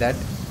won't say that.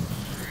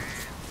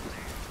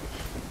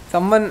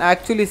 Someone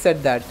actually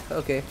said that.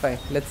 Okay, fine.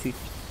 Let's see.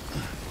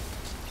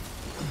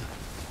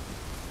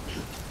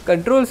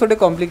 Control sort of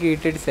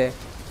complicated say.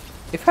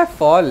 If I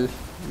fall,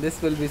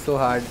 this will be so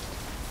hard.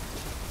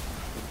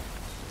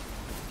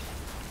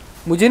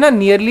 मुझे ना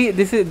nearly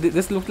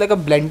this looks like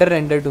a blender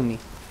render to me.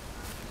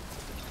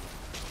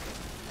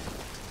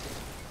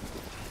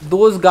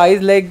 Those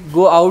guys like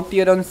go out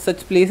here on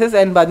such places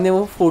and बाद में वो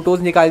photos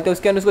निकालते हैं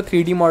उसके और उसको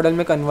 3D मॉडल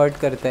में convert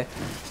करते हैं.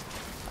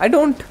 I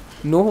don't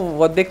know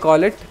what they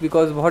call it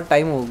because बहुत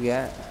time हो गया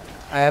है.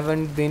 I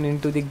haven't been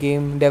into the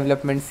game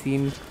development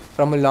scene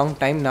from a long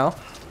time now.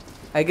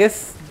 I guess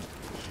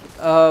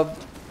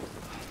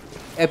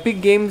Epic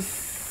Games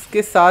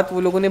के साथ वो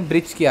लोगों ने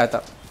bridge किया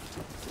था.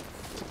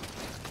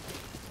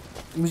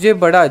 मुझे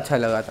बड़ा अच्छा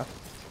लगा था.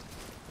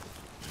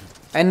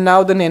 And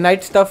now the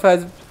नेनाइट stuff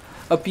has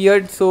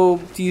appeared, सो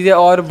चीज़ें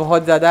और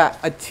बहुत ज़्यादा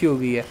अच्छी हो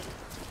गई है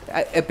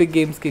एपिक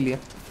गेम्स के लिए.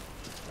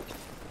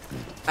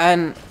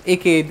 एंड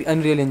एक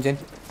unreal engine.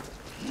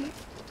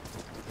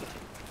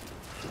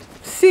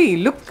 See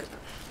look,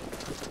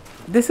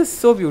 this is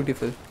so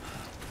beautiful.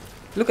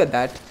 Look at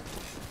that.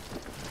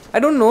 I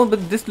don't know,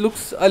 but this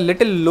looks a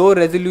little low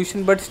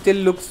resolution but still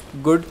looks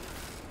good.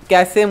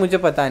 कैसे मुझे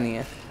पता नहीं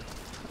है.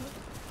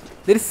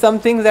 There is some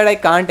things that I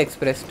can't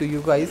express to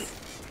you guys.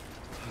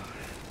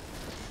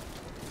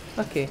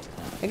 Okay,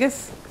 I guess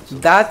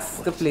that's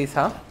the place,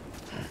 huh?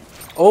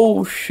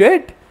 Oh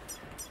shit.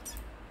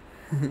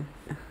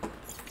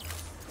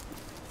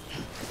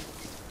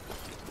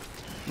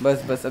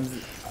 बस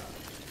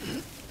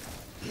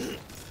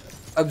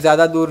अब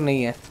ज़्यादा दूर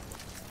नहीं है.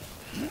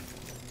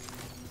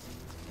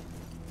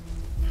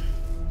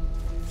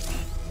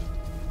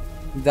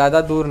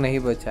 ज़्यादा दूर नहीं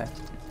बचा है.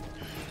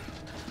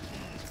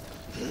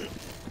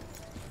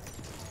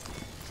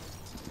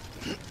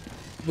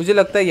 मुझे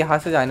लगता है यहाँ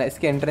से जाना है.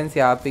 इसकी एंट्रेंस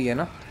यहाँ पे ही है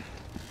ना,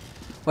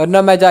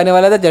 वरना मैं जाने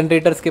वाला था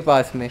जनरेटर्स के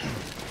पास में.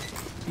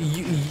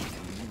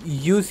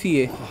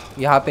 UCA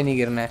यहाँ पे नहीं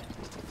गिरना है.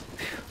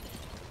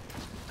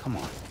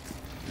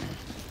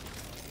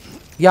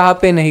 यहाँ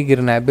पे नहीं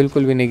गिरना है,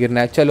 बिल्कुल भी नहीं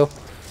गिरना है. चलो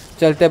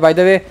चलते हैं. बाय द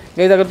वे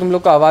गाइस, अगर तुम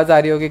लोग को आवाज़ आ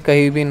रही होगी,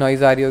 कहीं भी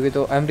नॉइज़ आ रही होगी,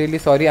 तो I am really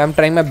sorry. I am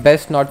trying my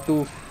best not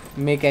to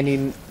make any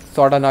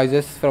sort of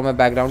noises from my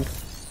background.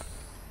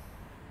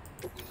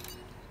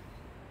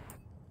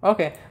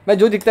 Okay, मैं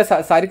जो दिखता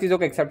है सारी चीज़ों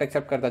को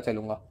एक्सेप्ट करता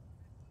चलूँगा.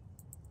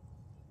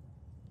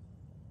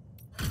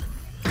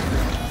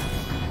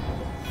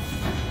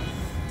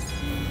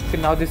 फिर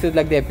now this is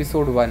like the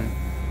episode 1.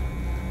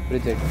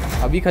 Bridget,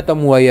 अभी ख़त्म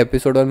हुआ ये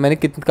एपिसोड. और मैंने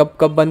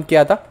कब बंद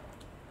किया था?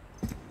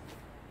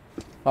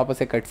 वापस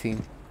से cut scene.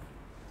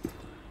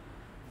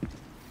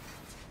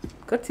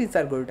 Cut scenes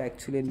are good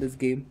actually in this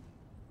game.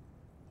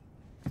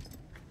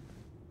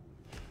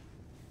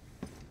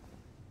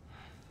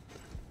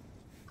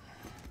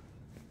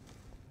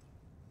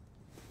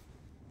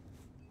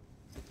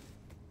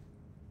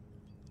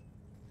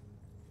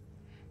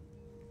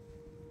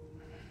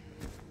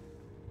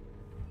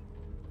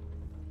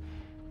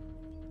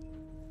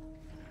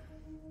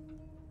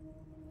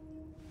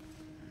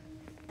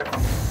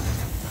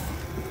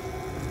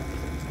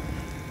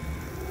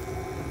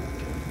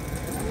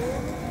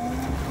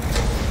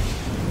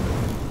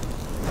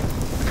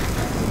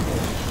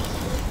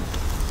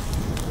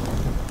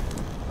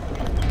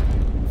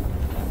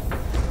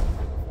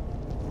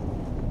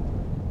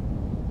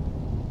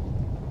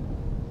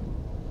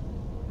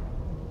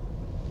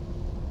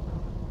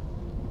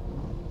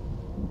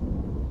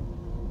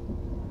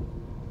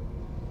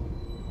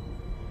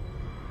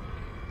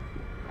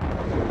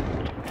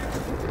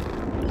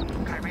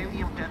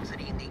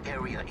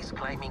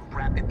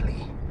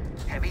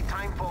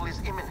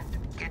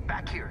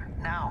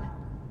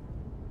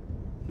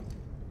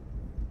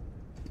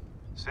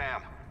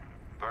 Sam,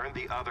 burn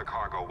the other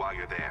cargo while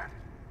you're there.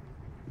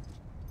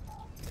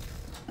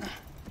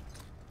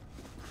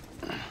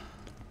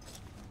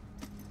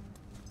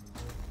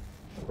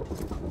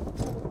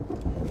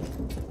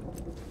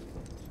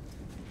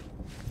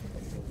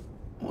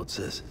 What's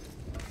this?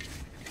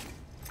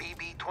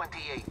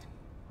 BB-28.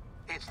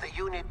 It's the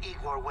unit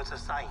Igor was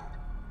assigned.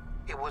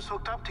 It was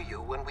hooked up to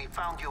you when we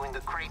found you in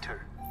the crater.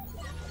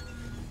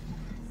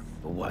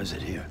 But why is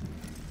it here?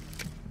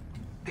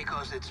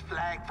 Because it's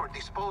flagged for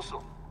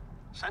disposal.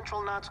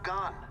 Central Knot's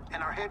gone,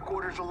 and our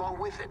headquarters along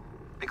with it.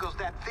 Because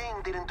that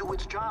thing didn't do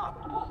its job.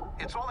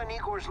 It's all in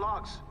Igor's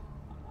logs.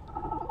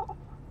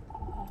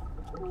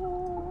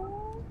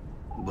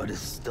 But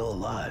it's still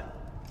alive.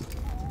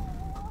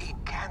 It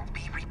can't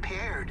be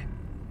repaired,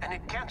 and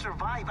it can't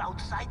survive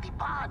outside the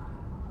pod.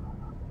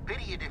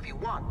 Pity it if you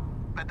want,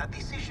 but the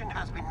decision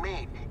has been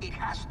made. It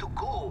has to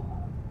go.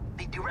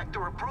 The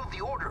director approved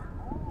the order.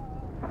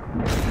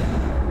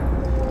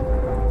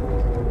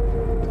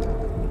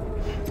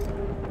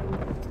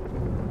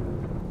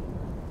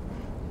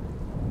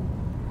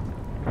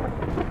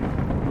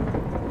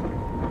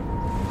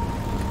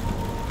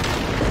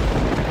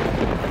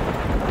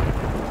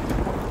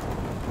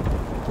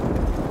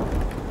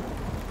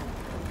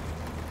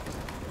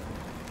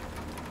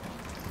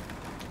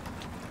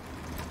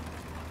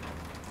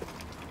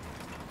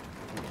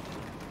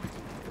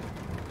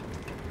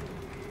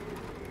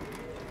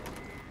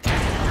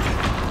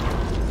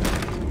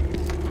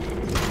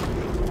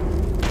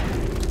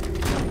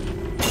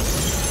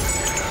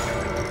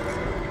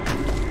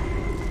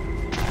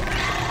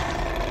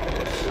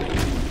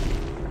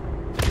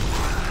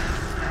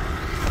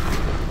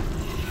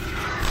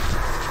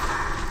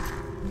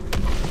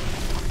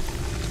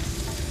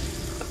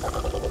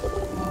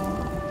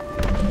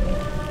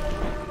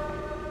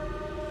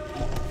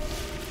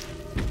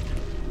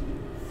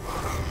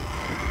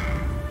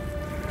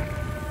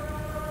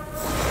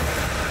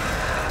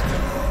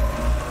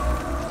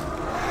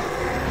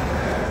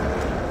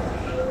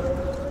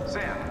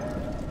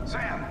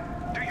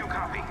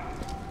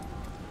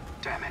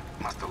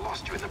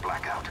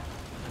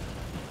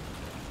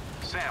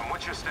 Sam,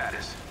 what's your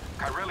status?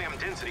 Chiralium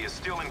density is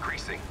still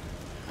increasing.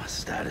 My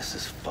status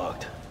is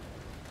fucked.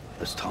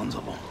 There's tons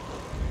of them.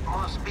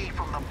 Must be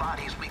from the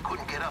bodies we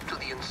couldn't get up to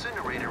the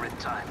incinerator in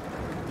time.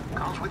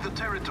 Comes with the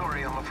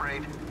territory, I'm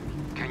afraid.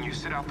 Can you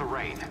sit out the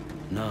rain?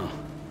 No.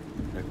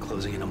 They're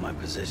closing in on my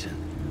position.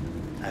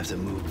 I have to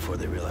move before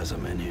they realize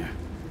I'm in here.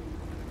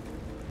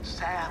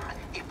 Sam,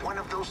 if one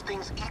of those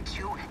things eats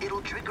you,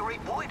 it'll trigger a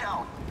void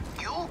out.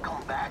 You'll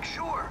come back,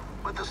 sure,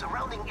 but the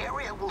surrounding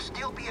area will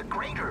still be a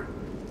crater.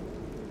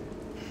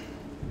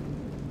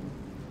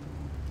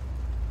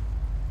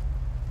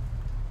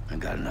 I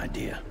got an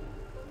idea.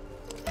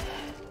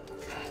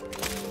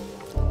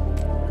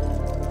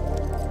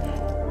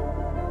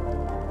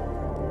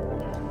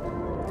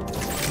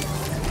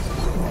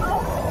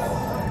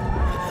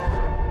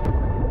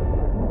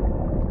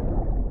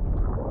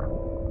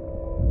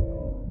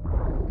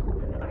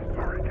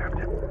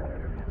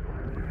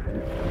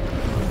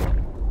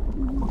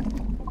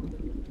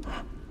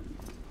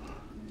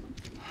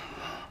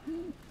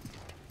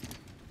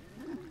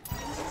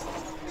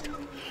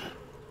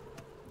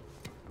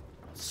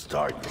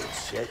 Start, you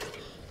shit.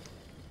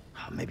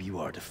 Maybe you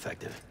are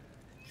defective.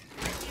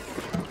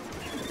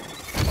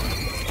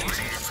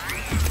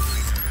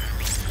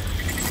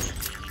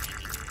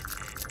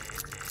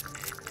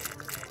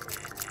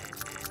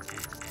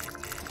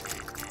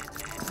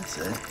 That's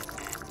it.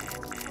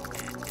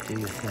 Do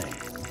your thing.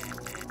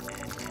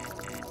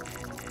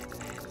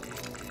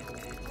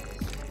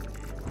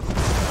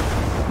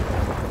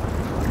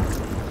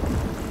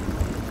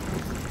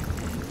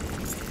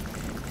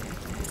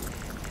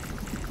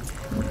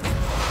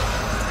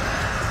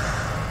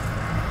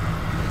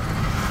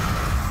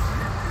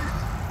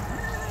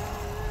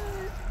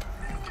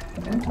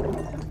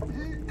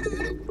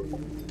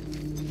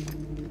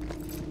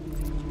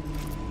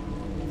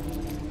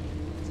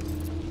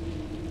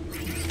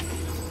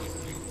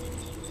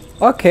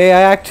 Okay,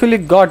 I actually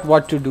got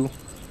what to do.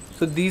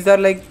 So these are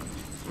like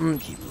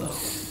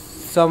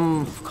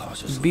some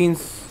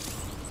beans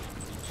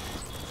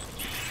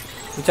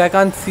which I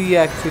can't see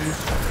actually.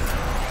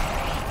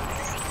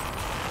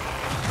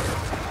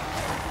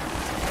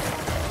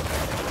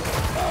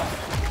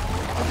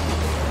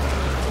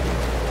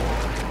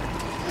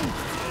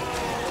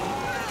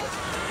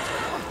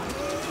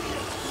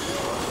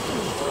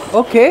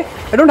 Okay,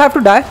 I don't have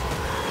to die.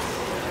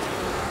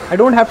 I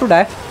don't have to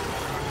die.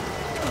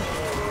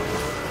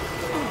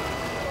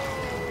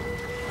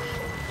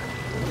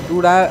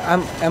 Dude,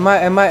 am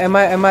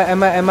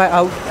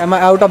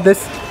I out of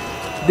this?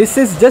 This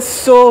is just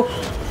so.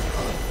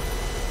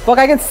 Fuck,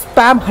 I can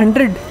spam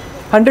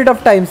 100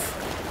 of times.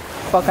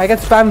 Fuck, I can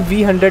spam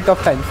V 100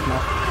 of times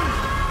now.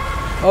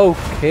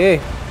 Okay.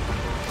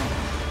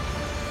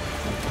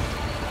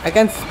 I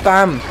can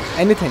spam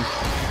anything.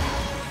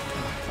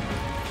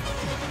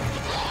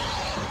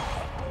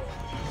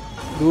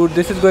 Dude,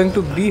 this is going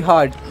to be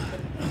hard.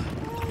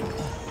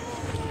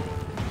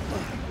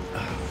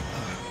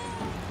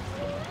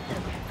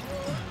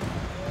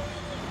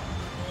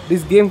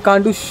 This game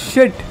can't do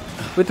shit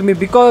with me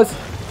because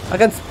I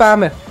can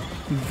spam it.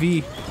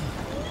 V.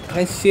 I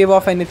can shave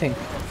off anything.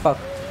 Fuck.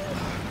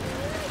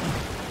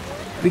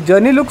 The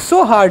journey looks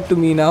so hard to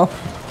me now.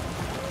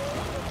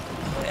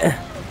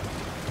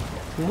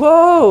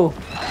 Whoa.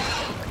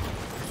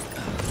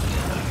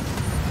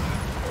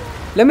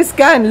 Let me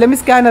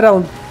scan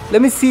around.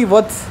 Let me see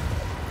what's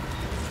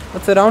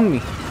around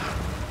me.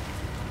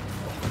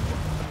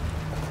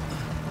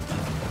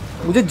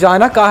 मुझे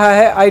जाना कहाँ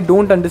है? I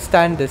don't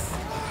understand this.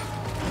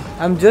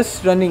 I'm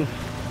just running.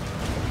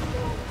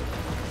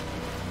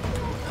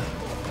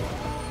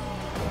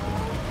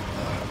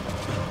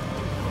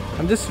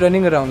 I'm just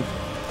running around.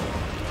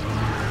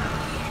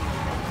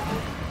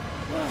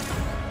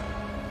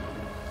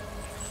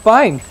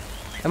 Fine.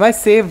 Am I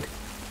saved?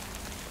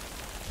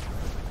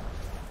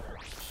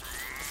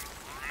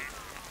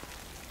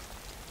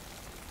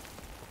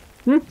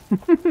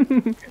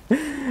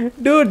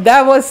 Dude,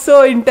 that was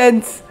so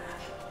intense.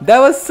 That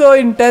was so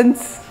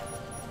intense.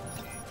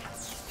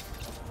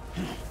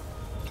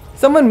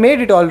 Someone made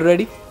it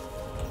already.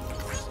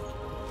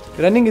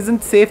 Running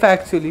isn't safe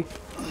actually.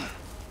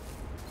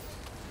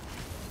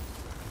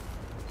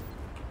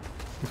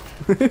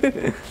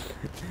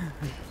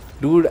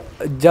 Dude,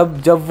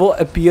 जब वो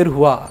appear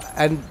हुआ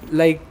and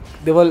like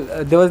there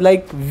was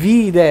like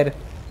V there.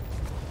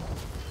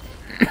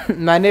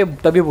 मैंने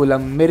तभी बोला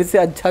मेरे से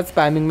अच्छा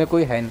spamming में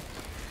कोई है नहीं.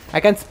 I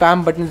can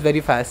spam buttons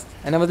very fast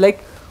and I was like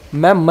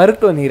मैं मर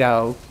तो नहीं रहा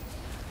हूँ.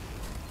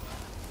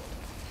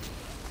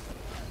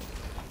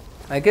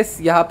 I guess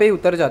यहाँ पे ही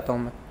उतर जाता हूँ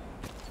मैं.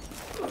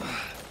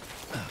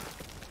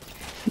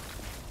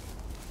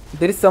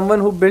 There is someone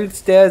who built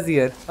stairs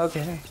here.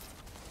 Okay.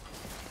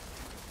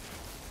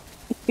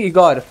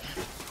 Igor.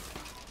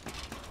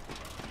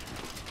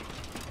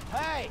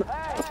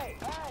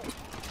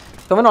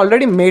 Someone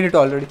already made it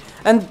already.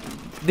 And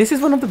this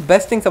is one of the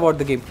best things about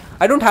the game.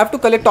 I don't have to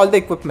collect all the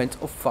equipment.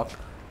 Oh fuck.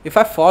 If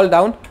I fall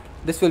down,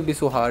 this will be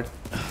so hard.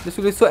 This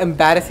will be so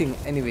embarrassing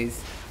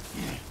anyways.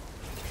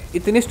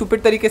 इतने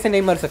stupid तरीके से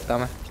नहीं मर सकता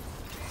मैं.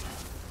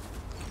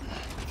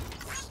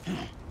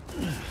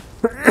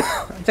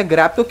 अच्छा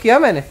grab तो किया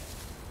मैंने.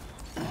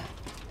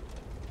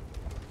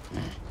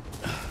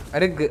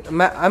 अरे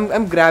मैं I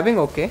am grabbing.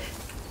 Okay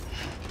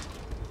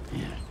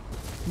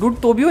dude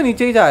तो भी वो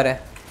नीचे ही जा रहा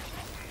है.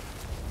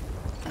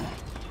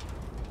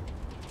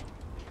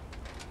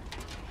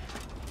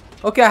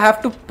 Okay, I have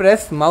to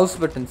press mouse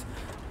buttons.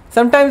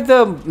 Sometimes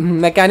the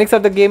mechanics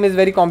of the game is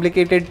very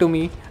complicated to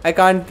me. I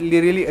can't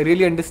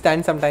really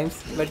understand sometimes,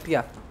 but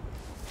yeah.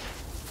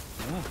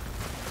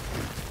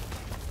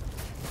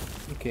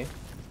 Okay.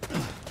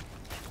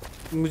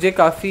 मुझे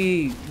काफ़ी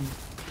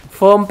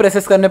firm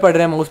presses करने पड़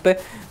रहे हैं माउस पे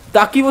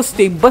ताकि वो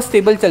बस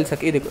स्टेबल चल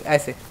सके. देखो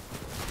ऐसे.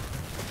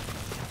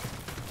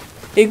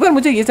 एक बार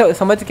मुझे ये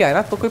समझ के आया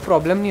ना तो कोई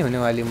प्रॉब्लम नहीं होने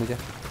वाली मुझे.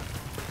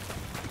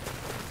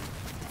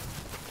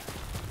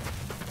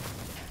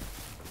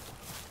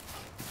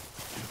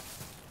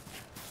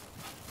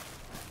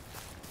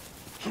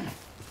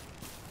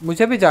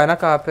 मुझे भी जाना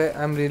कहाँ पे.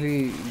 I am really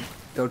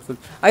doubtful.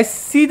 I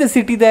see the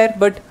city there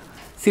but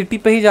city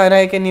पे ही जाना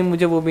है कि नहीं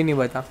मुझे वो भी नहीं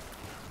पता.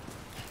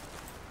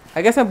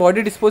 आई गेस मैं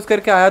बॉडी डिस्पोज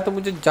करके आया तो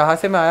मुझे जहाँ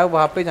से मैं आया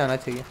वहाँ पे जाना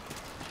चाहिए.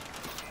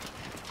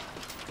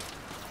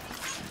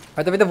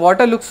 मतलब the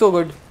water looks so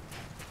good.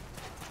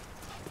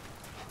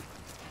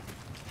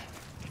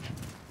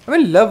 I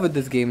am in love with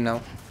this game now.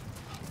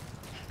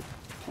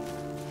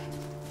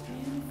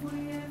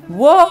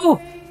 Whoa!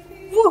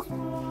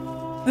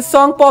 The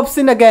song pops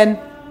in again.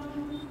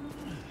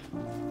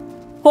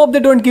 Hope they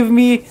don't give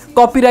me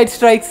copyright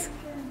strikes.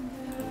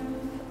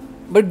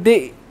 But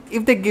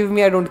if they give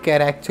me, I don't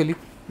care actually.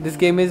 This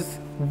game is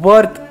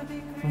worth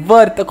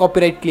a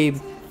copyright claim.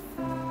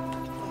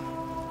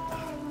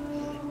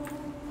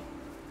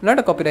 Not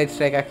a copyright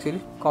strike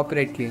actually,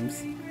 copyright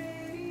claims.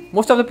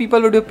 Most of the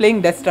people would be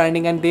playing Death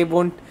Stranding and they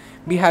won't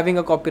be having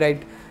a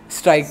copyright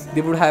strike.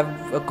 They would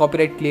have a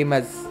copyright claim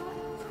as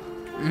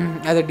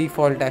a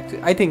default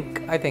actually. I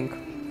think.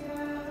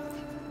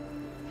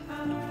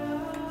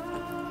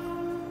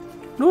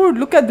 Dude,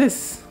 look at this.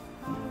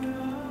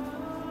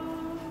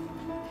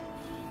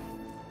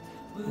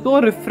 So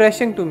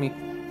refreshing to me.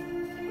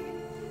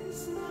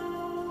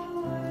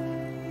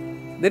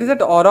 There is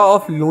that aura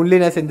of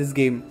loneliness in this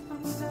game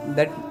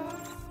that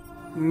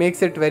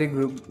makes it very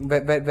good.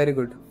 Very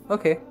good.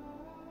 Okay.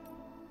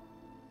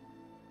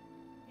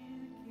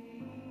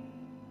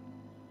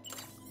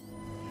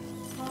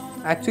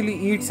 Actually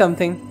eat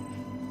something.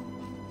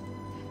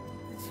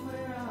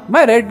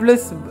 My red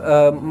bliss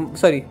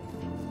sorry.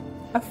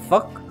 I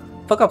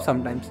fuck up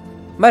sometimes.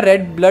 My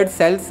red blood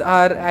cells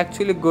are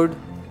actually good.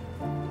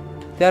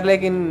 They are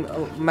like in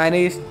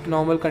managed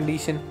normal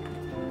condition.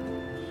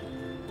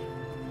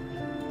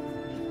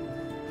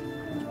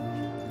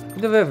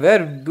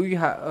 Where do you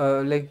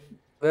have like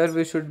where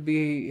we should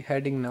be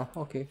heading now?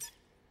 Okay.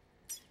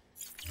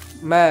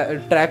 मैं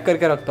track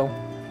करके रखता हूँ.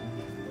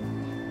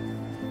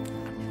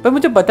 पर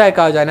मुझे पता है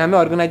कहाँ जाना है. हमें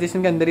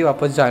ऑर्गेनाइजेशन के अंदर ही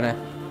वापस जाना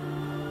है.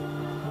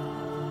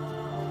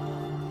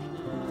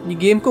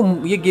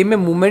 ये गेम में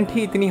मूवमेंट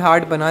ही इतनी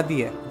हार्ड बना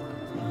दी है.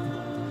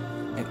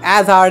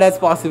 As hard as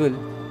possible.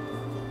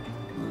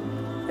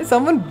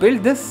 Someone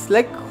built this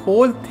like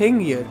whole thing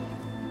here.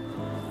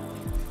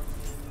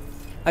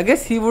 I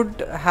guess he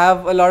would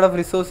have a lot of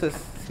resources.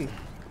 See,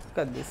 look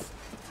at this.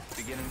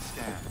 Beginning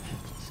scan.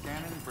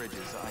 Scanning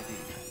Bridges ID.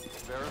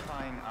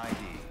 Verifying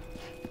ID.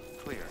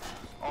 Clear.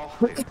 All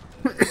clear.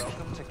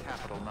 Welcome to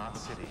Capital Knot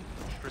City.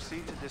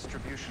 Proceed to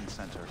distribution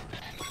center.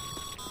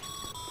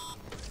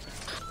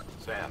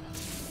 Sam,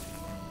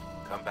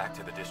 come back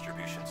to the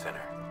distribution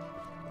center.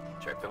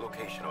 Check the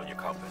location on your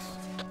compass.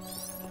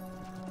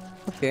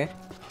 Okay.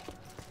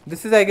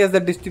 This is, I guess, the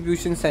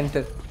distribution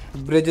center.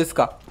 Bridges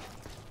ka.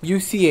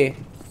 UCA.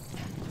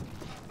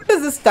 What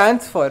does this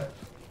stands for?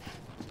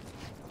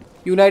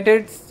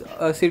 United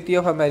City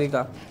of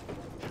America.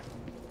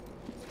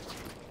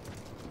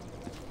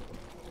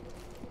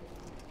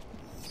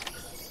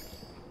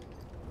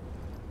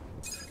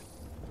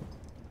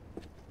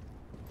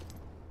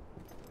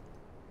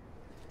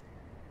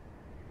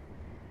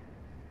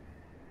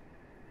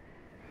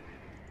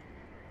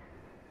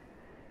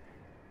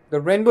 The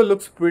rainbow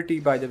looks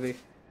pretty, by the way.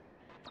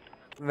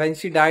 When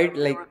she died,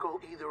 like... Miracle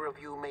either of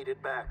you made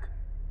it back.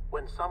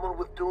 When someone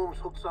with dooms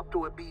hooks up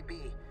to a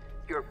BB,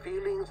 your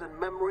feelings and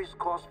memories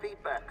cause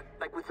feedback,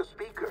 like with a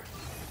speaker.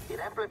 It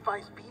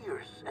amplifies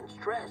fears and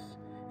stress,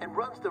 and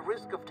runs the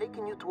risk of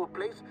taking you to a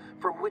place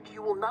from which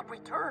you will not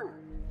return.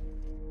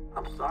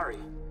 I'm sorry,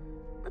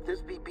 but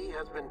this BB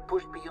has been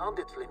pushed beyond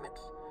its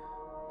limits.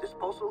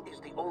 Disposal is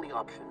the only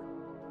option.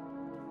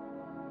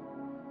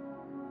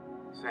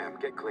 Sam,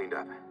 get cleaned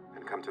up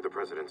and come to the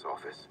president's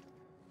office.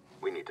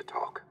 We need to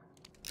talk.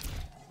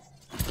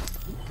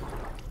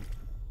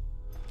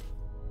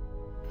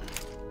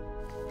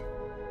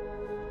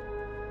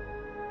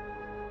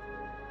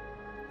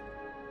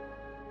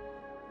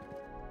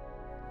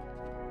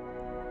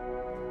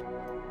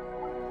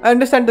 I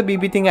understand the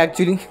BB thing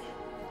actually.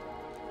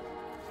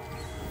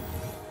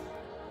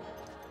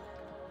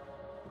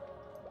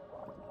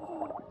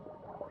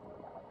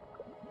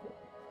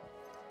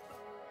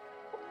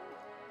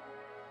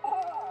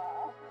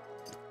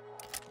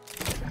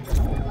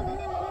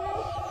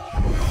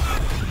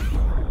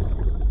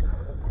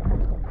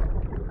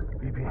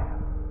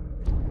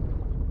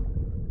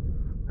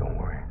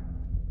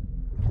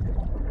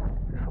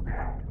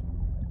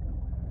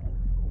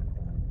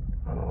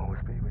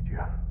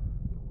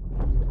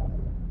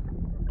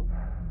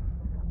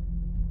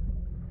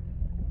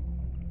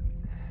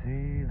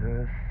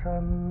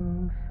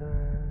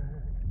 sunset,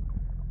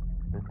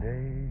 the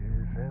day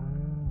is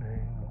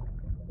ending.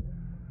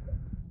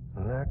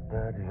 Let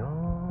that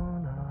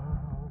yawn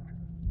out.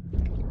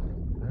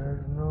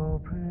 There's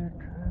no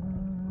pretending.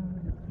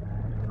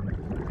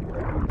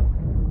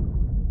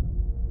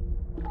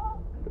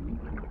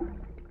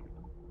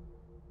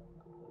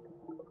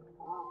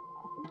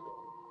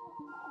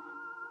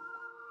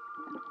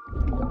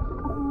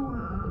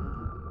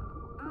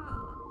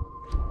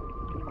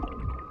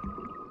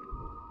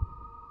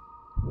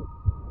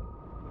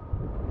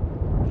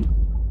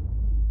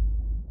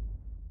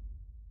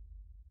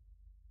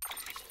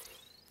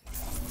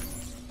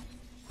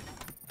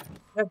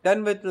 I've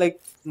done with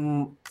like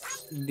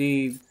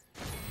the.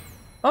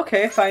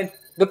 Okay, fine.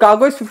 The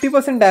cargo is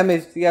 50%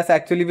 damaged. Yes,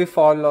 actually we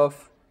fall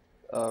off.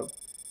 Uh,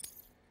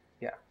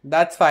 yeah,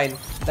 that's fine.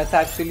 That's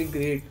actually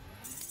great.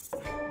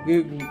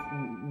 We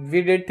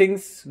we did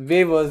things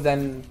way worse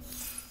than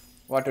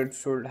what it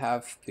should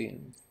have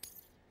been.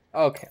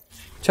 Okay,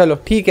 चलो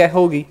ठीक है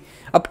होगी.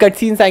 अब cut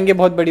scenes आएंगे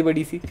बहुत बड़ी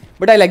बड़ी सी.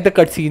 But I like the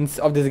cut scenes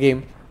of this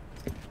game.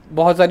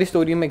 बहुत सारी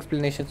स्टोरी में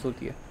explanations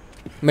होती है.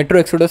 Metro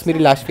Exodus मेरी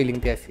last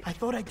feeling थी ऐसी. I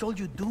thought I told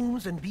you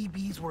dooms and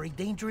BBs were a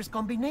dangerous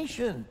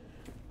combination.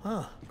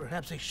 Huh,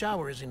 perhaps a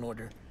shower is in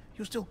order.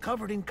 You're still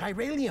covered in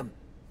chiralium.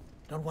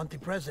 Don't want the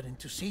president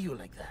to see you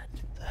like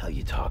that. The hell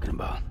you talking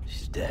about?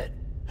 She's dead.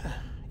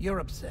 You're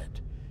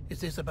upset.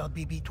 Is this about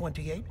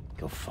BB-28?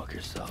 Go fuck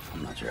yourself.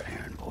 I'm not your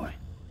errand boy.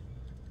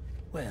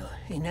 Well,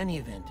 in any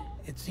event,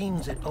 it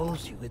seems it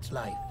owes you its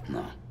life.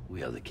 No,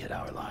 we owe the kid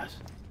our lives.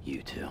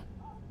 You too.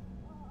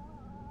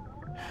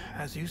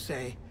 As you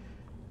say,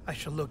 I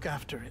shall look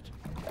after it.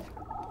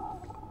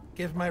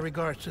 Give my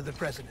regards to the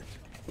president.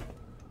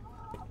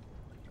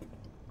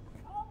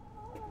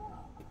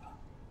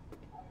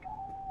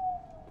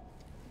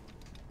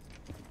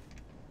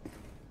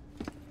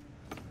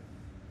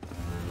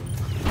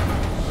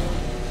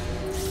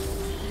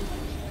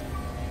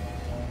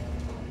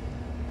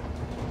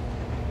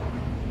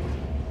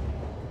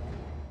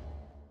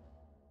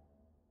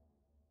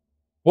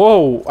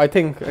 Whoa, I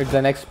think it's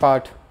the next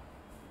part.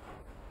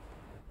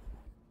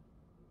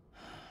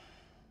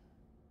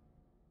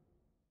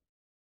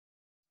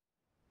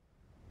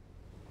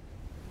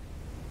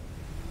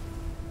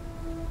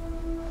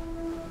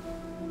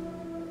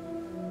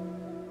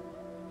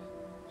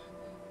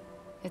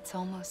 It's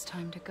almost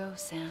time to go,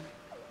 Sam.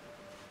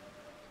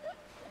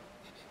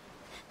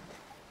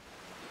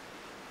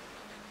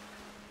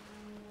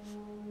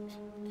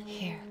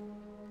 Here.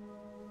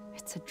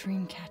 It's a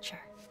dream catcher.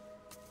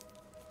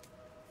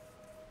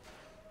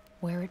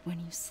 Wear it when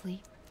you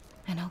sleep,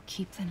 and I'll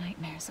keep the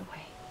nightmares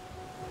away.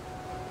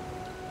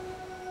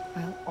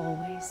 I'll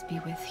always be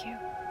with you.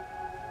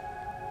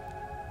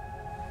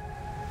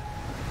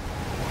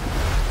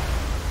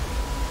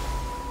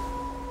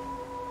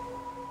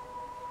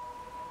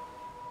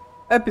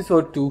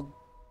 Episode 2.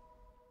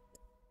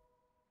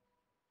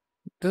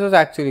 This was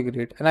actually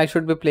great, and I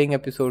should be playing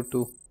episode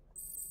 2.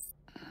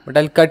 But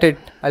I'll cut it.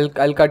 I'll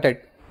cut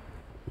it.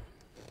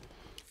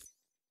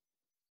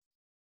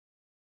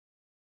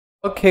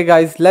 Okay,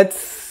 guys,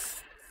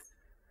 let's.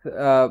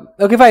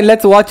 Okay, fine.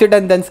 Let's watch it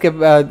and then skip.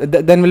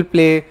 Then we'll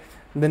play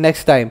the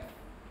next time.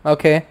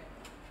 Okay.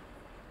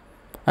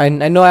 I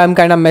know I'm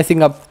kind of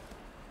messing up.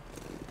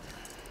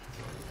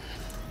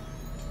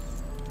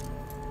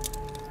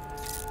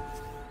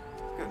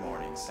 Good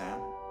morning,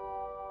 Sam.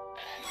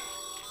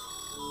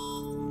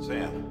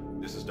 Sam,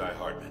 this is Di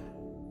Hardman.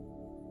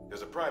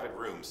 There's a private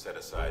room set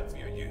aside for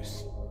your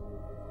use.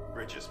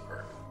 Bridges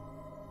perk.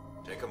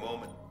 Take a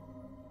moment.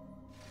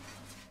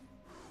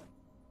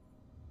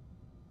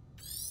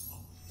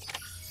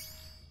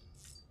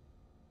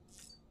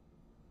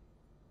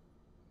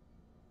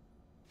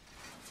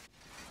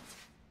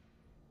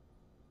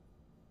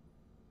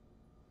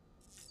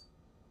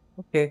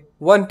 Okay,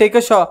 one, take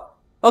a shower.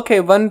 Okay,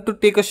 one to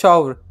take a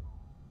shower.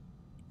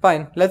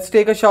 Fine, let's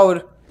take a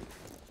shower.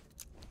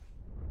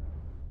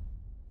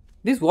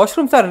 These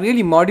washrooms are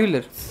really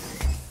modular.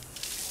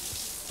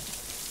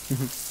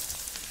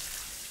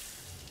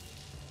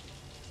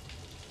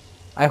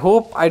 I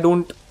hope I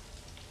don't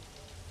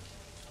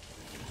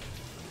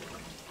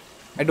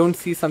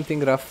see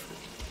something rough.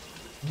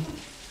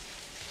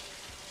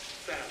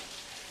 Sam,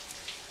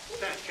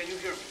 can you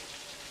hear me?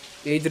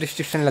 Age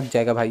restriction लग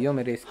जाएगा भाइयों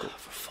मेरे इसको.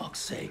 For fuck's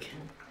sake.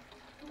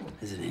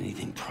 Is it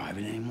anything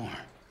private anymore?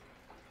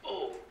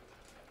 Oh,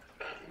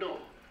 no.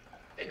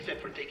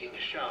 Except for taking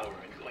a shower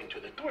and going to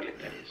the toilet,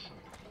 that is.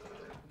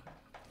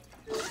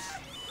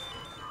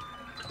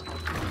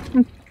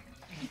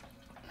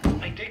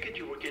 I take it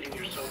you were getting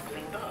yourself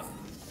cleaned up.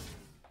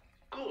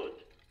 Good.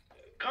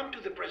 Come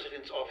to the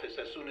president's office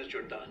as soon as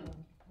you're done.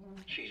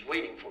 She's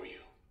waiting for you.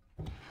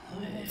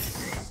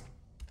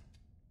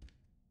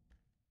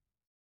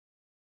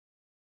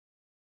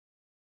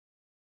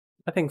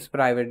 Nothing's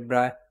private,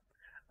 bruh.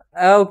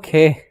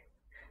 Okay.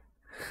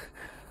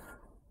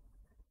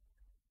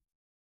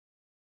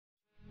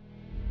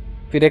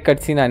 फिर एक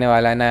cutscene आने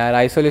वाला है ना यार.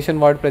 Isolation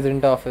ward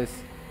president office.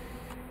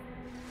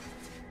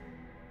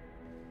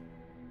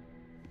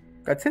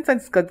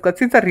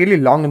 Cutscenes are really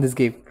long in this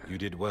game. You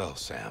did well,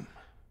 Sam.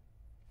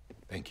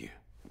 Thank you.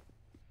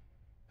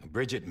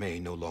 Bridget may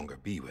no longer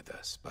be with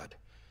us, but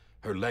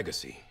her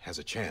legacy has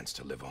a chance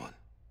to live on.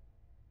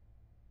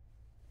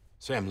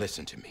 Sam,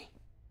 listen to me.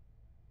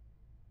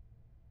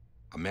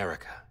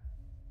 America,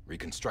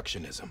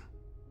 Reconstructionism.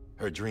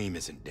 Her dream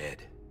isn't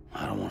dead.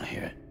 I don't want to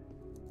hear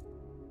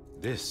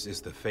it. This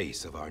is the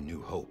face of our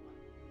new hope.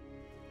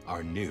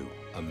 Our new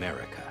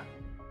America.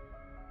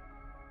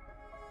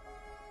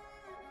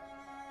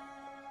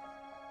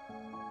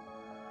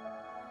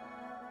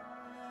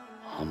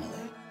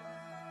 Amelie.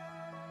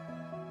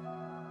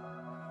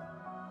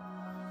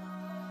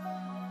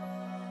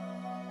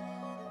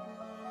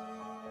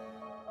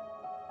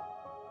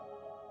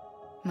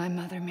 My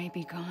mother may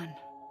be gone,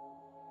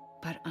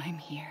 but I'm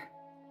here.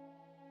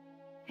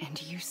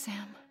 And you,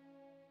 Sam,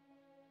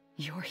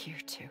 you're here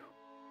too.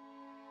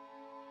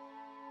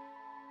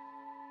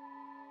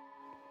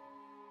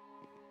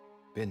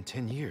 Been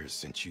 10 years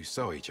since you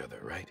saw each other,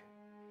 right?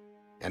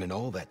 And in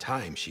all that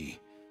time, she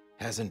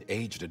hasn't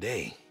aged a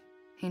day.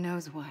 He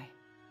knows why.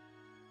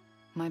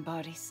 My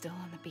body's still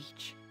on the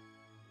beach.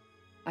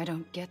 I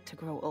don't get to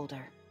grow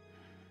older.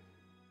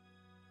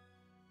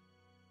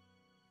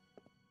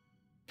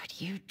 But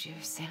you do,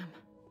 Sam.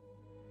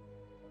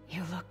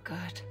 You look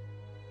good.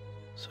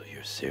 So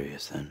you're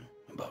serious then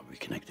about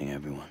reconnecting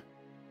everyone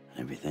and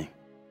everything?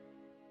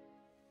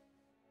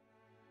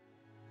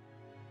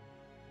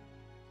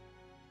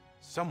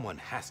 Someone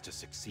has to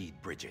succeed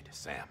Bridget,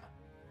 Sam.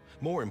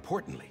 More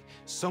importantly,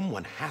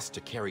 someone has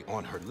to carry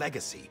on her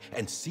legacy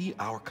and see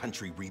our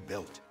country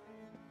rebuilt.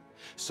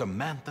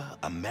 Samantha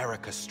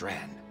America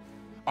Strand,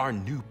 our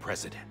new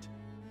president.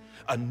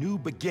 A new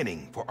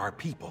beginning for our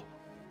people,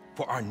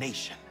 for our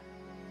nation.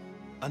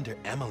 Under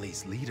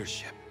Emily's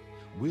leadership,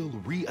 we'll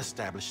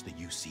re-establish the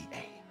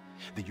UCA,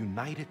 the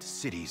United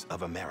Cities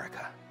of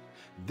America.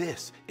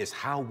 This is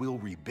how we'll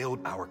rebuild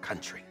our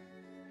country.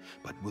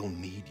 But we'll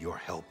need your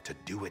help to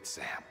do it,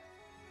 Sam.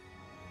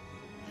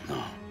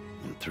 No,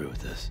 I'm through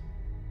with this.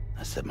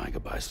 I said my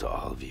goodbyes to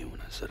all of you when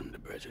I said them to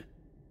Bridget.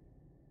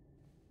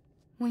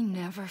 We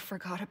never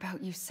forgot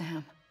about you,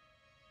 Sam.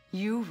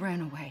 You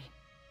ran away.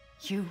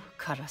 You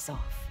cut us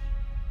off.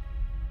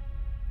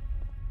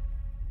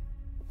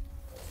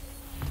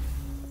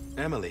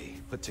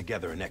 Emily put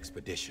together an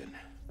expedition.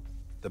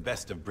 The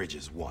best of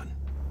Bridges won.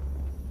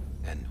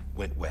 And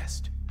went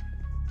west.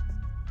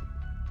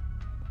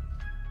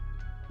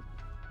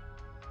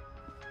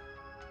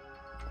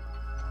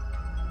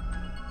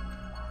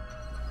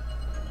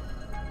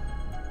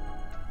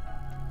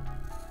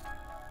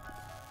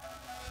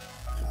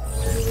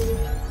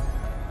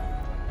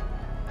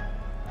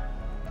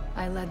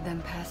 I led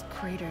them past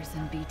craters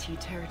in BT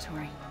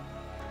territory.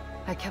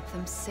 I kept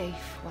them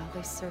safe while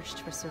they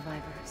searched for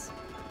survivors.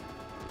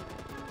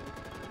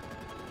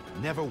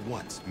 Never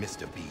once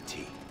missed a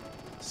BT.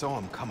 Saw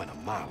him coming a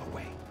mile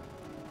away.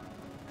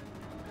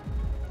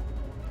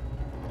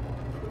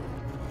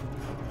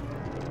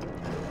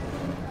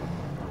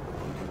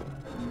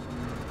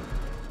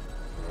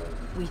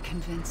 We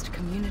convinced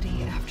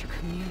community after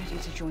community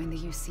to join the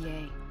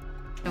UCA,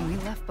 and we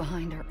left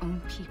behind our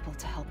own people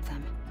to help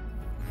them.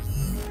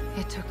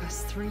 It took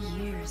us 3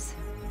 years,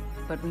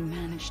 but we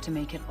managed to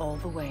make it all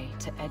the way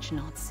to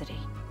Edge-Knot City.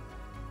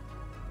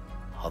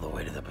 All the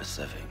way to the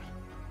Pacific.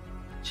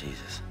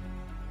 Jesus.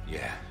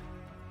 Yeah,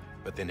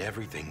 but then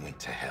everything went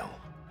to hell.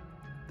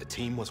 The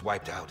team was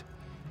wiped out,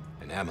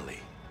 and Emily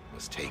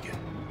was taken.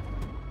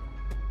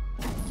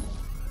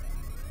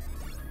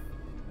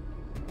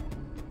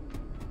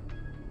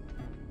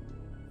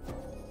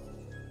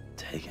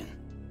 Taken?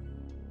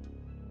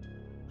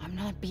 I'm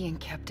not being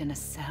kept in a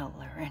cell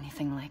or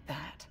anything like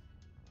that.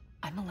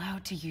 I'm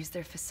allowed to use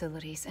their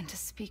facilities and to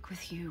speak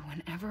with you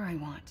whenever I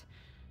want.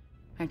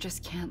 I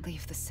just can't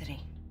leave the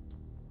city.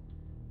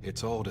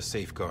 It's all to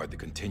safeguard the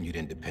continued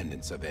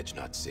independence of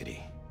Edge-Knot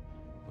City.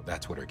 Well,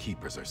 that's what our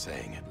keepers are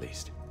saying, at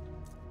least.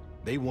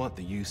 They want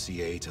the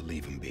UCA to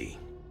leave him be.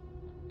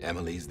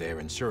 Emily's their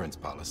insurance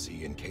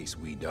policy in case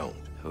we don't.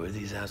 Who are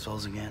these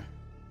assholes again?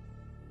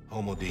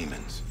 Homo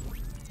Demons.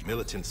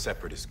 Militant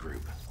separatist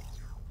group.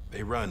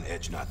 They run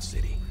Edge-Knot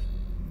City.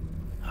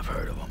 I've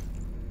heard of them.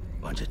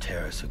 Bunch of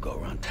terrorists who go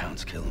around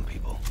towns killing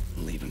people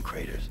and leaving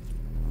craters.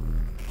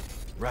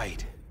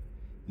 Right.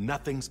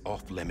 Nothing's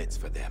off limits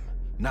for them.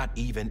 Not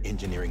even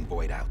engineering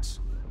void outs.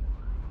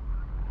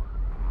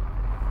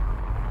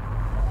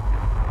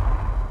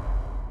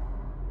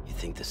 You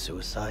think the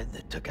suicide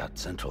that took out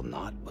Central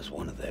Knot was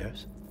one of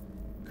theirs?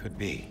 Could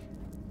be.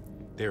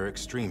 There are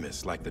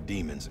extremists like the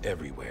demons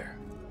everywhere,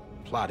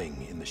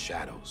 plotting in the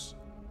shadows.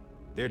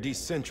 They're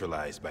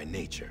decentralized by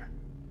nature.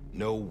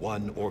 No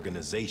one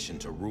organization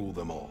to rule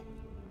them all.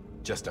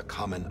 Just a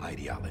common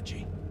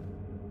ideology.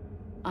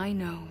 I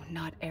know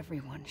not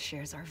everyone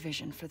shares our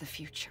vision for the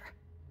future.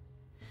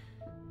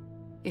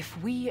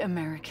 If we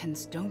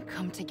Americans don't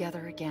come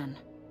together again,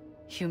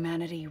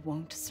 humanity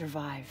won't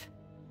survive.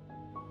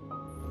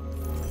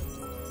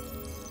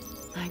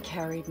 I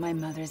carried my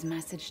mother's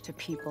message to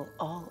people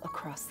all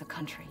across the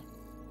country.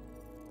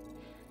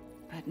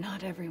 But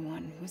not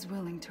everyone was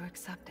willing to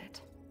accept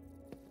it.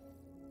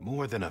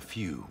 More than a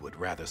few would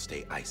rather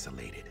stay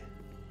isolated.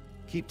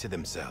 Keep to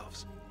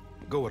themselves.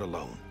 Go it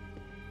alone.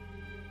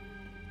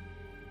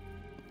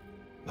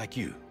 Like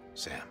you,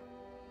 Sam.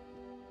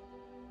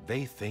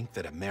 They think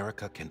that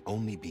America can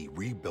only be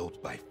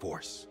rebuilt by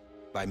force,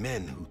 by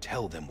men who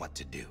tell them what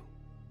to do,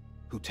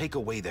 who take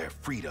away their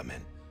freedom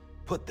and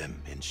put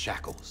them in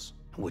shackles.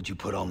 What'd you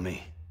put on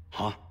me,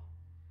 huh?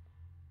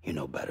 You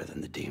know better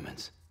than the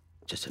demons.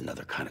 Just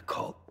another kind of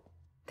cult.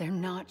 They're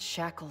not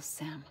shackles,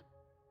 Sam.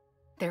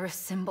 They're a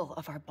symbol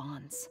of our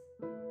bonds.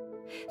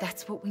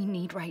 That's what we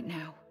need right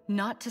now.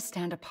 Not to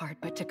stand apart,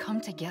 but to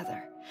come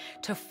together,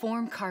 to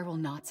form chiral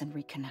knots and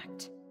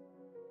reconnect.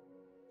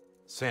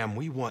 Sam,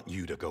 we want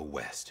you to go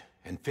west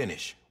and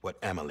finish what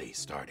Emily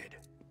started.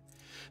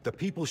 The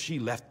people she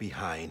left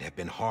behind have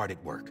been hard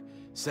at work,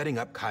 setting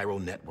up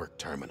chiral network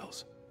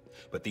terminals.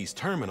 But these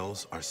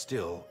terminals are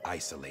still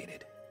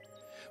isolated.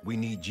 We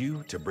need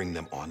you to bring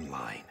them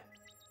online.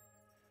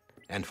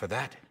 And for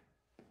that,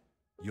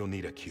 you'll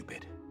need a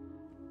Cupid.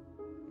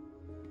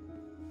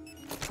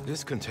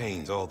 This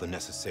contains all the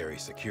necessary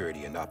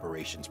security and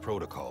operations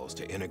protocols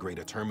to integrate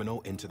a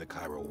terminal into the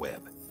chiral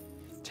web.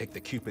 Take the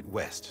Cupid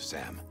west,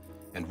 Sam,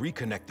 and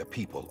reconnect the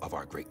people of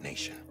our great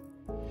nation.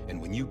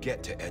 And when you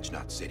get to Edge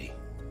Knot City,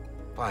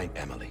 find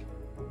Emily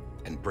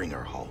and bring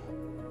her home.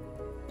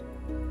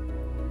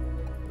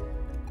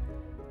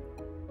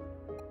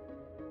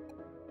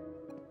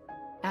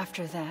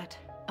 After that,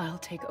 I'll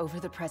take over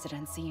the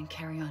presidency and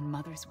carry on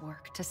Mother's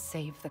work to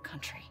save the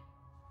country.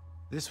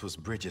 This was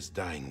Bridget's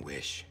dying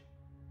wish.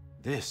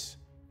 This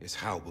is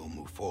how we'll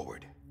move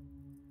forward.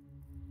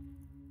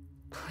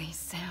 Please,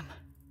 Sam.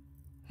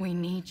 We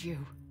need you.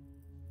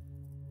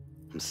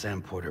 I'm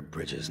Sam Porter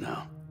Bridges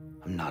now.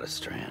 I'm not a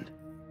Strand.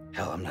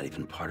 Hell, I'm not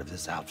even part of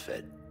this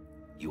outfit.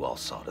 You all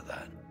saw to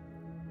that.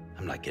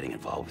 I'm not getting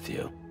involved with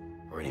you,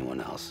 or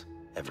anyone else,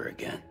 ever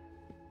again.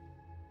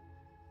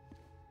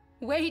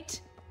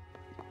 Wait!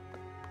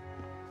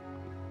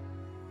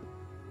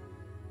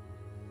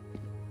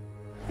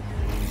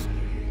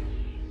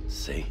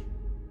 See?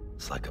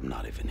 It's like I'm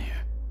not even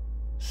here.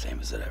 Same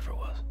as it ever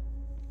was.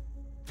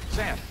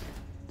 Sam!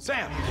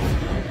 Sam!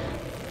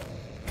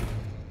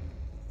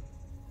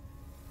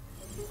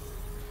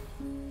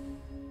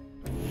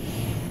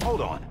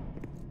 Hold on.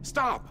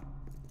 Stop!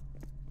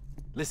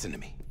 Listen to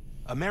me.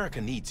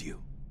 America needs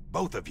you.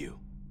 Both of you.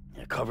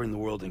 Yeah, covering the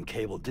world in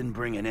cable didn't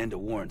bring an end to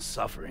war and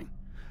suffering.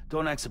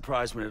 Don't act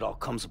surprised when it all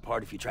comes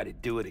apart if you try to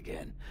do it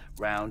again.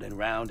 Round and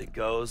round it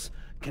goes.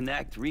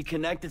 Connect,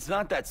 reconnect, it's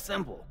not that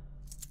simple.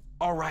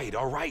 All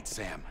right,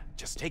 Sam.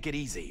 Just take it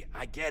easy.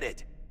 I get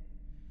it.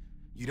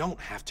 You don't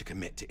have to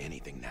commit to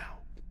anything now.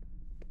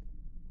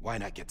 Why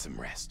not get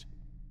some rest?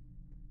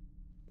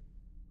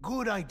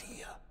 Good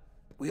idea.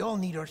 We all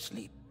need our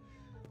sleep.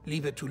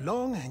 Leave it too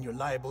long and you're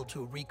liable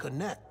to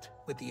reconnect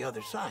with the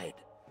other side.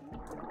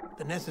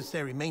 The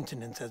necessary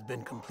maintenance has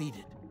been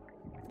completed.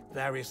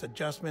 Various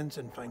adjustments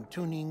and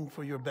fine-tuning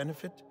for your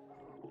benefit.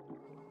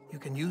 You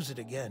can use it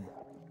again.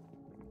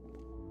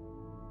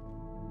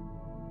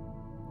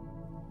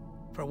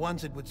 For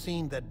once, it would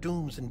seem that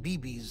Dooms and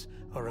BBs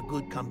are a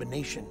good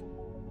combination.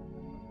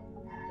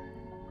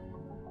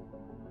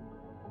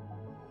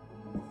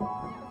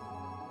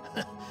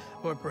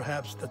 Or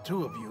perhaps the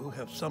two of you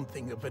have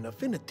something of an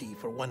affinity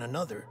for one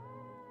another.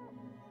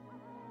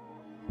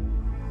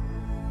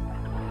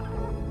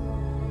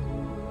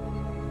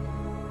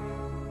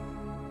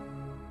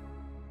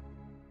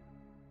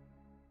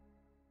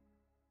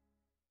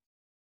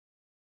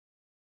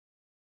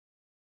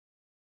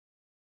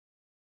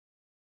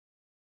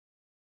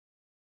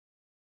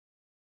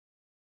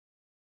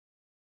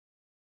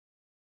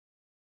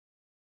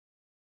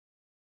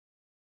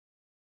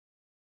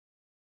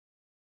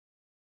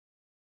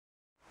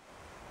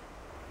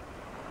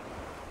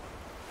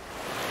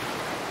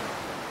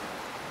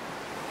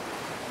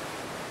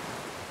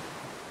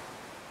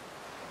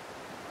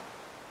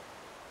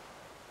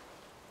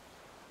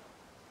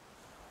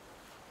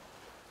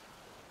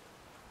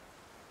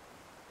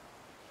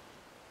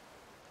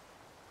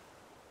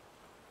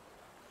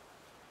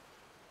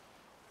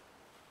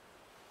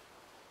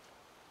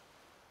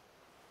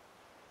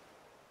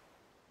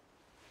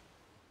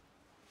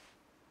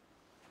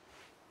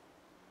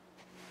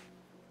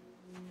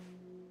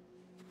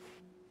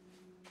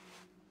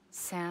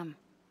 Sam.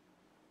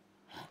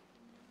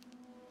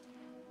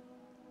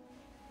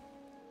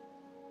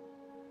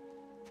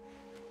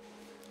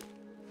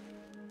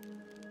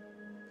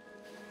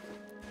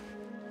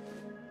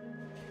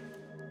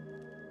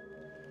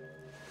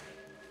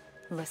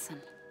 Listen.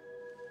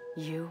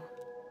 You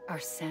are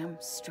Sam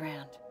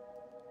Strand.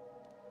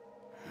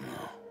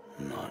 No,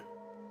 I'm not.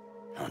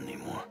 Not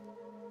anymore.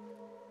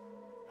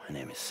 My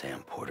name is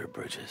Sam Porter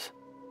Bridges.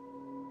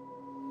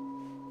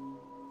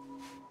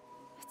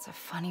 It's a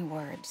funny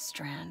word,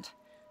 Strand.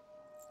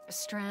 A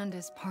strand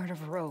is part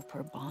of rope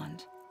or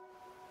bond,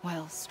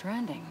 while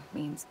stranding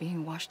means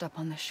being washed up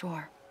on the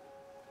shore.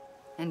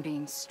 And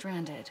being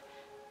stranded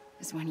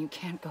is when you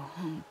can't go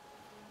home.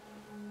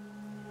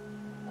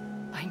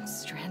 I'm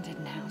stranded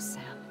now,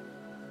 Sam.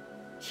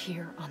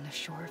 Here on the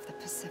shore of the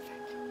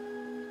Pacific.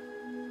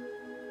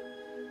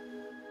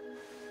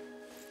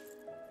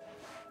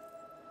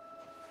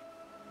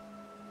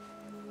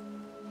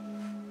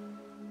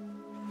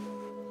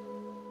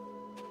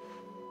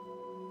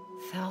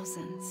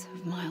 Thousands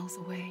of miles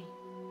away.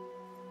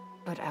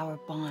 But our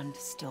bond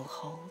still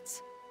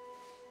holds.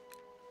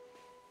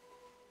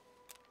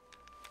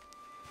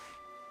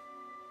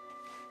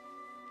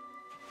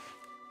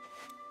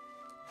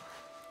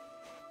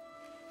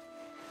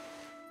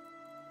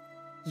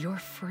 You're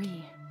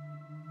free,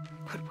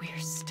 but we're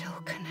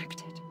still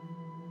connected.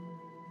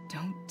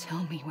 Don't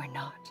tell me we're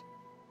not.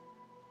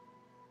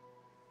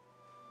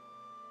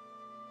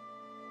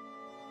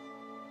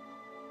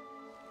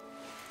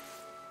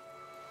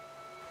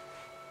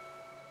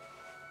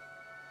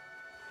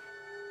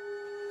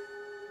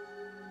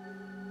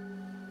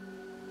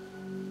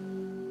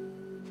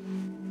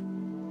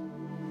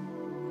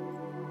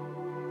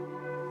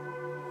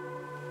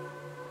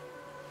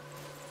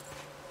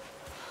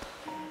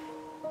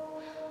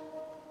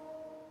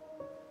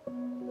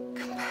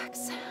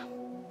 Sam.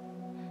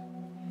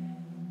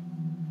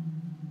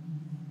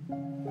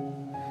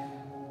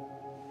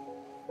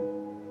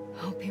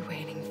 I'll be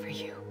waiting for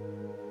you.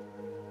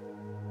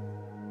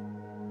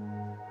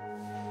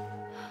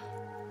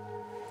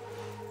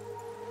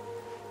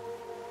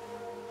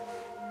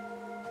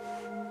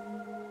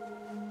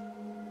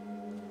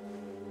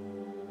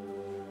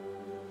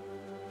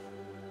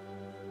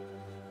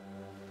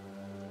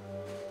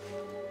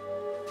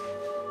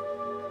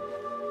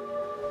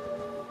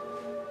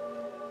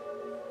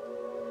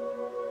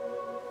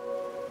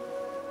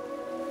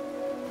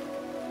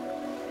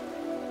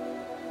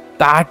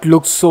 That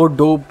looks so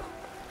dope.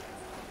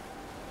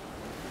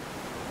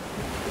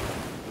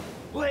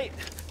 Wait.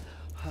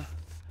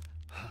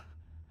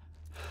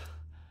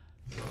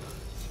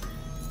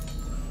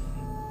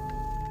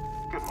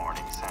 Good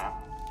morning, Sam.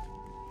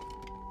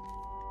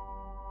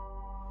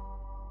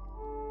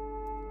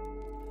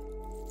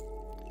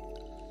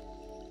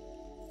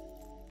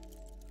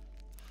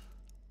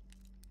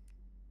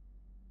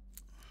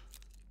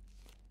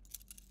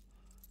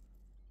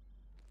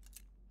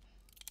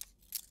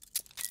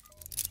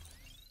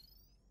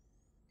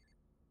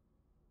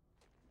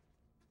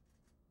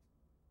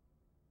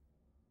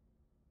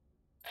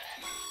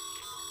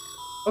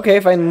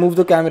 Okay, fine. Move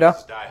the camera.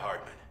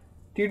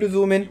 T to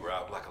zoom in. You were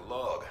out like a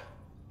log.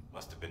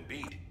 Must have been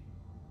beat.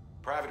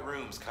 Private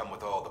rooms come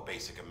with all the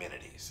basic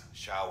amenities.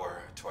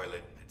 Shower,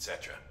 toilet,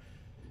 etc.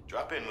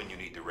 Drop in when you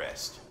need to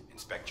rest.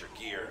 Inspect your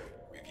gear,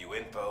 review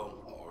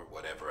info, or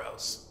whatever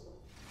else.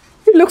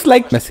 It looks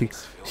like messy.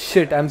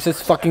 Shit, I'm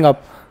just fucking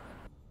up.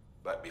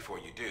 But before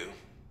you do,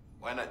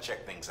 why not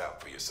check things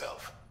out for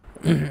yourself?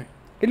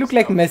 It looked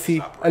like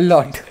messy a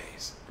lot.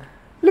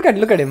 Look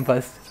at him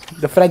first.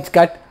 The French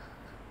cut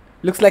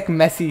looks like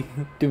messy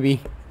to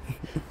me.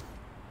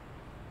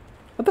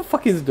 What the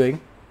fuck is he doing?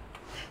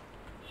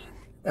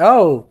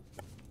 Oh,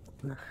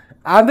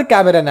 I'm the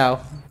camera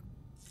now.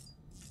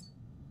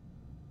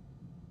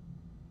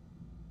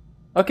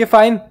 Okay,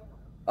 fine.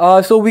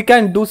 So we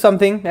can do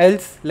something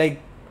else, like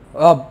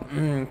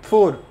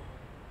 4.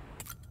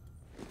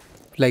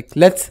 Like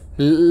let's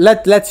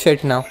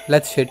shit now.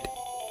 Let's shit.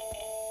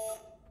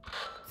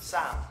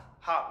 Sam,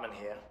 Hartman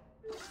here.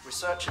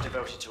 Researcher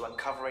devoted to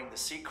uncovering the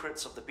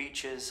secrets of the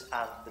beaches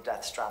and the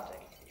Death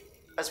Stranding,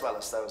 as well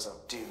as those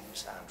of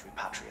dooms and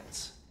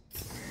repatriants.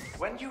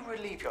 When you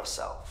relieve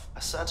yourself,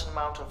 a certain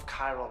amount of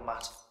chiral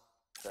matter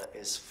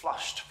is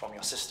flushed from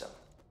your system.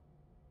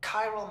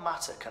 Chiral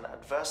matter can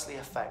adversely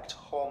affect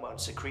hormone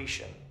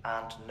secretion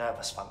and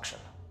nervous function.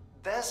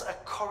 There's a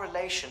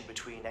correlation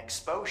between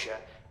exposure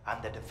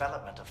and the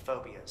development of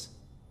phobias,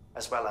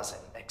 as well as,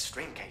 in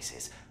extreme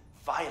cases,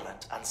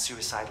 violent and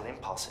suicidal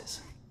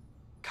impulses.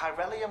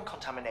 Chiralium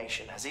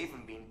contamination has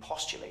even been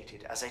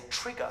postulated as a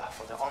trigger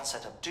for the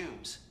onset of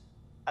dooms.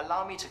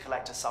 Allow me to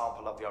collect a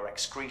sample of your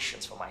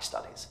excretions for my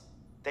studies.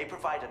 They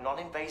provide a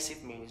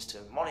non-invasive means to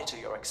monitor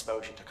your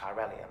exposure to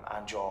chiralium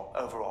and your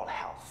overall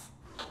health.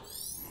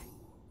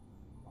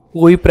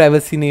 कोई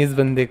privacy नहीं इस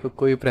बंदे को,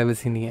 कोई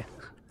privacy नहीं है.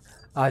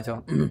 आ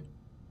जाओ.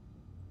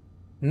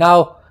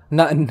 Now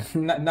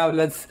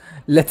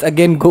let's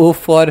again go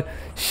for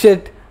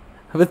shit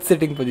with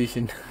sitting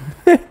position.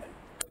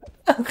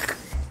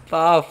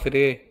 बाप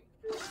रे.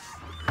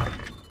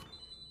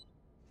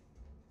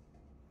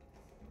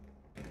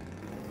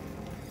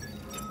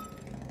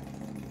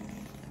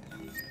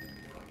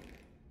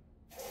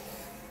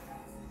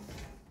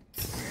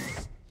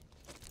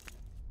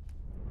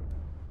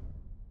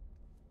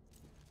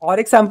 और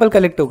एक सैंपल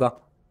कलेक्ट होगा.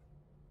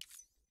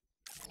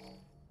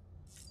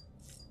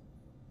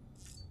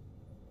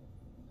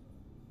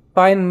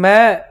 फाइन.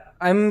 मैं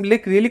I am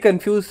like really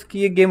confuse कि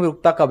ये गेम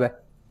रुकता कब है.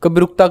 कब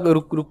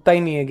रुकता ही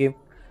नहीं है game.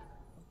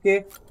 Okay,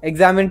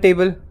 examine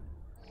table.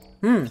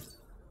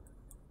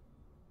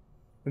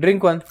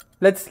 Drink one.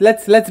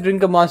 Let's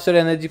drink a monster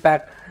energy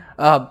pack.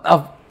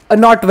 A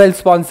not well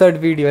sponsored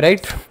video,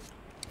 right?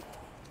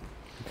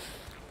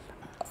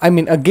 I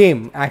mean a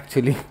game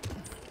actually.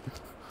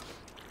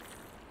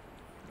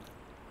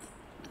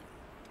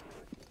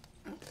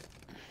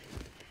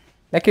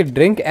 Like you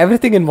drink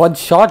everything in one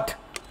shot.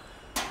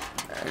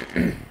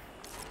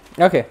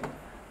 Okay.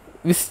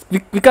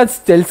 We can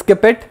still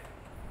skip it.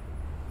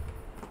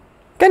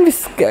 Can we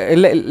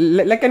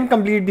can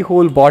complete the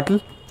whole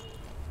bottle?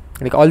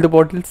 Like all the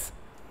bottles?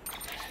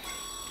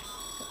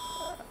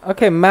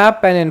 Okay,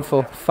 map and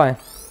info. Fine.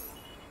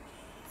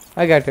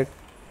 I get it.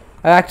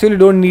 I actually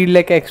don't need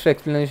like extra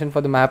explanation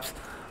for the maps.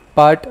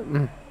 But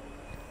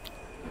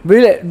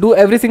we'll do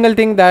every single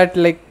thing that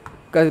like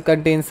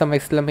contains some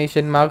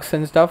exclamation marks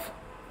and stuff.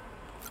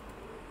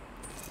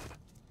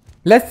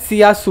 Let's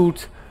see our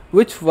suits.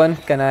 Which one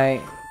can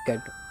I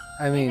get?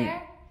 I mean... Hey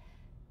there.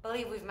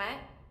 Believe we've met.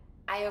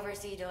 I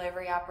oversee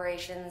delivery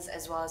operations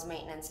as well as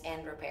maintenance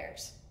and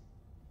repairs.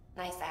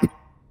 Nice to have.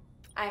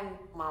 I'm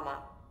Mama,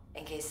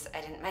 in case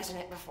I didn't mention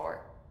it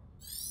before.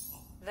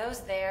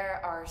 Those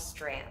there are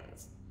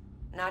strands.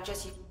 Not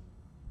just you,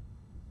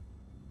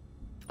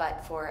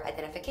 but for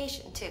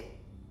identification too.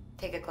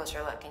 Take a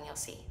closer look and you'll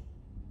see.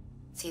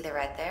 See the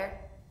red there?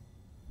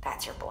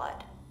 That's your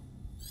blood.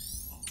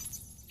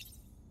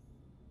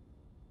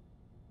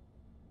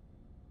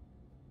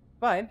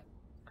 Fine.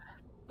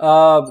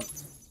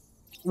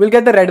 We'll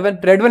get the red one.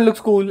 Red one looks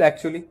cool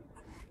actually.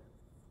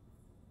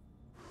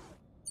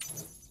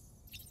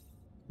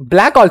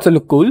 Black also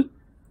look cool.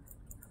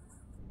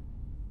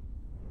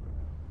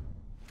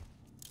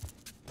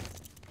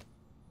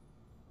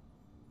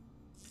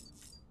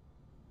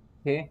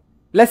 Okay.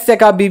 Let's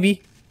check our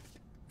BB.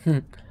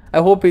 I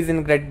hope he's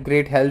in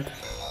great health.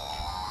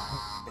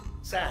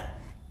 Sam,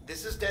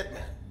 this is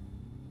Deadman.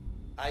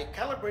 I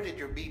calibrated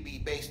your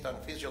BB based on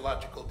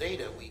physiological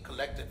data we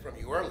collected from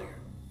you earlier.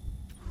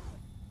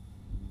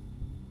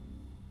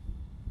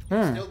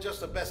 Still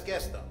just a best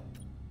guess though.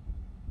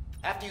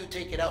 After you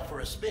take it out for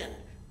a spin,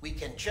 we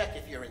can check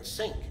if you're in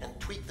sync and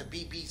tweak the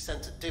BB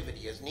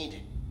sensitivity as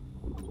needed.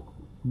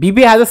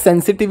 BB has a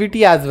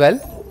sensitivity as well.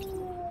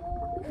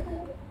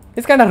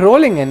 It's kind of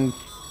rolling in.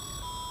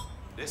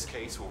 This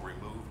case will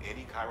remove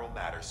any chiral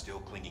matter still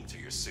clinging to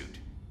your suit.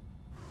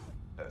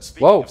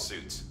 Speaking of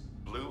suits,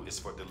 blue is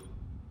for the...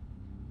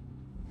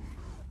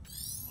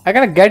 I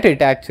kind of get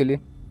it actually.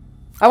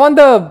 I want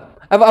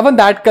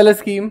that color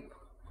scheme.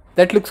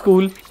 That looks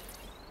cool.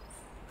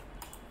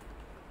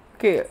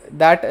 Okay,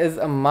 that is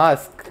a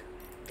mask.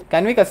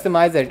 Can we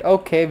customize it?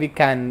 Okay, we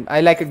can. I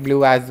like it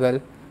blue as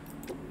well.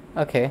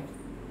 Okay.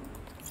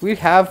 We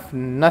have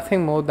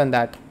nothing more than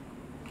that.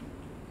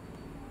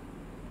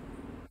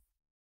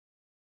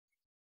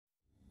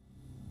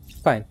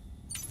 Fine.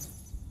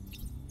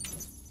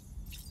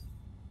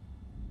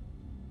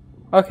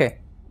 Okay.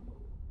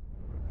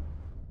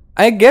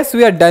 I guess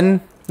we are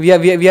done. We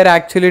are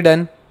actually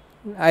done.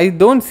 I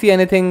don't see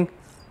anything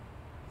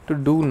to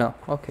do now.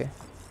 Okay.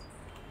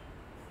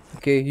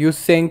 Okay, you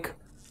sync.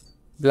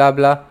 Blah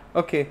blah.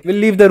 Okay, we'll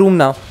leave the room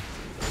now.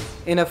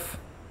 Enough.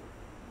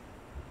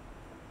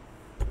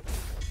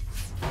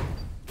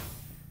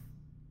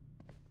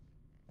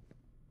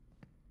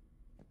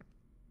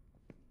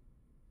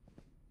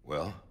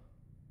 Well,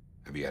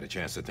 have you had a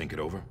chance to think it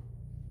over?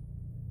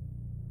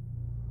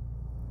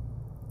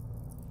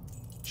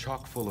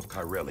 Chock full of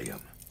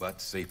chiralium, but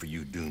safe for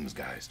you Dooms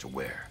guys to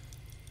wear.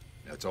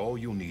 That's all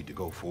you'll need to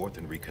go forth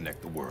and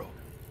reconnect the world.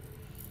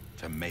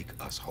 To make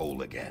us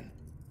whole again.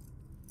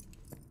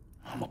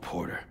 I'm a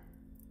porter.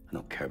 I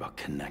don't care about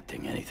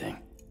connecting anything.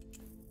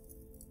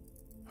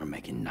 Or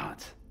making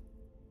knots.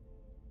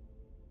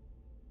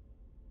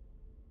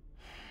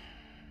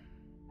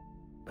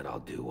 But I'll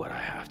do what I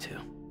have to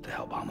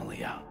help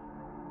Amelie out.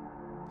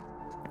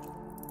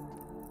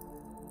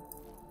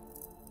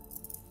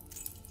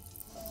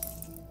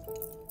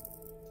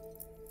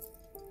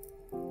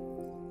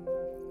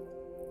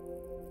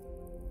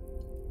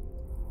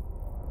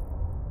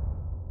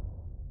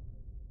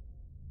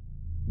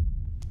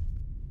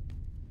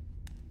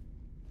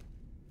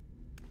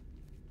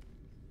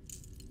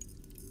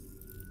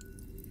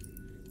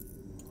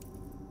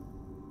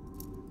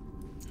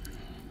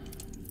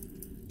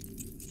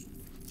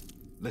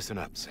 Listen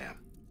up, Sam.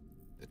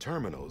 The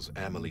terminals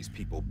Amelie's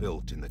people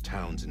built in the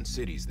towns and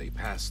cities they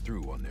passed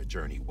through on their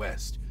journey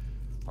west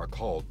are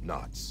called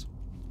knots.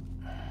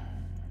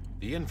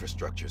 The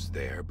infrastructure's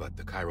there, but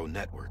the Cairo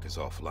network is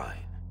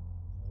offline.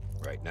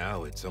 Right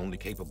now, it's only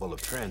capable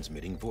of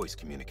transmitting voice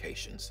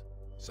communications.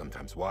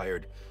 Sometimes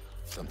wired,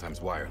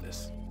 sometimes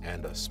wireless,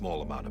 and a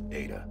small amount of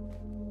data.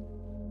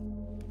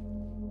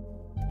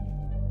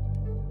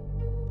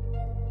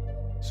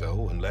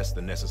 So, unless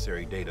the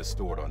necessary data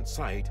stored on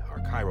site, our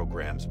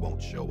chirograms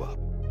won't show up.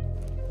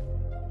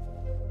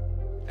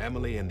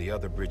 Amelie and the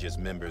other Bridges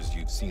members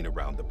you've seen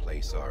around the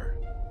place are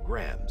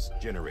grams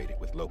generated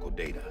with local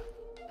data.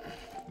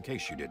 In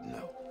case you didn't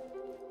know.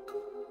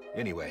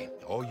 Anyway,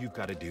 all you've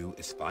got to do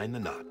is find the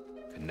knot,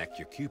 connect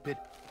your Cupid,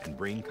 and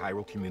bring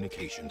Cairo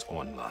communications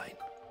online.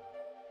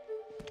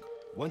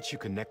 Once you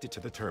connect it to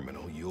the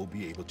terminal, you'll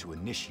be able to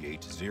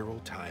initiate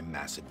zero-time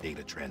massive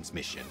data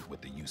transmission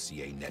with the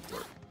UCA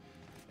network.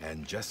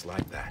 And just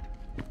like that,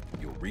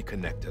 you'll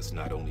reconnect us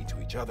not only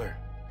to each other,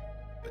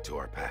 but to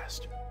our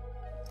past.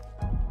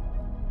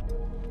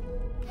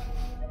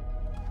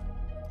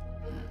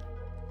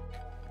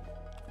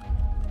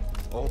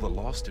 All the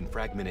lost and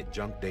fragmented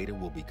junk data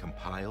will be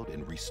compiled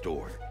and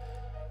restored.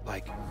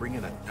 Like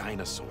bringing a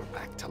dinosaur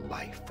back to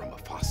life from a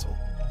fossil.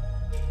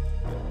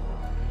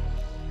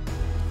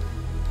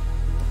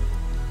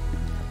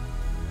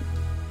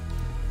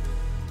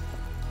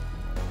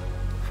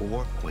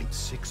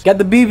 Get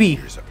the BB.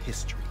 Years of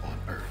history on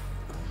Earth.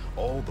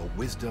 All the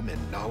wisdom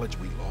and knowledge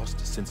we lost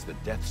since the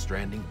death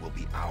stranding will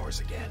be ours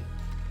again.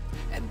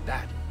 And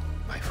that,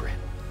 my friend,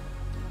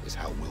 is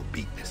how we'll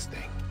beat this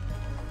thing.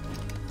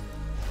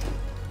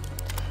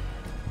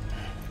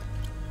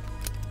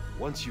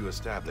 Once you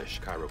establish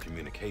Cairo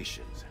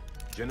communications,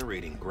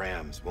 generating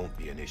grams won't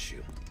be an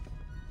issue.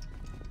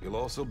 You'll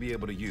also be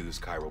able to use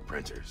Cairo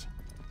printers.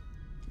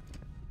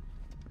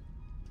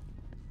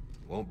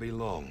 Won't be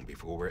long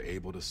before we're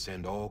able to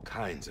send all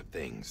kinds of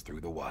things through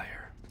the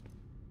wire.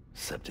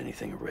 Except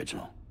anything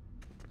original.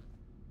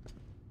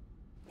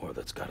 Or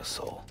that's got a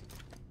soul.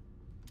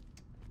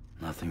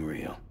 Nothing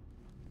real.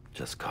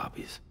 Just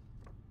copies.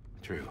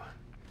 True.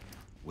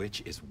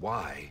 Which is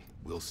why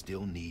we'll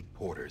still need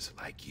porters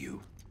like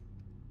you.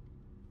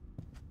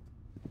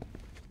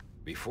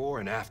 Before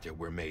and after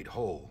we're made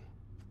whole,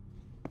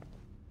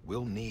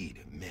 we'll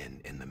need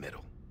men in the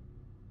middle.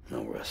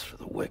 No rest for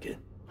the wicked,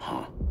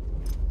 huh?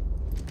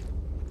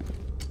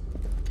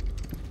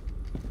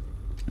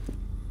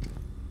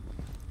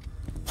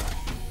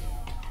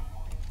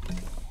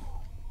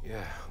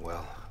 Yeah,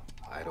 well,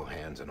 idle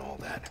hands and all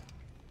that.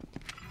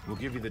 We'll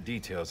give you the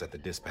details at the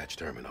dispatch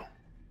terminal.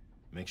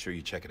 Make sure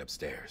you check it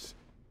upstairs.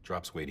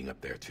 Drop's waiting up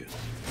there too.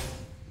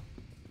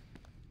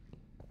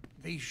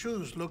 These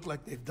shoes look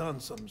like they've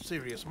done some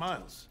serious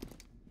miles.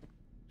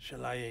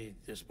 Shall I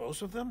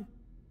dispose of them?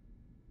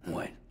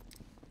 Wait.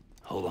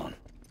 Hold on.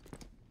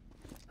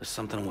 There's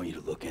something I want you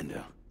to look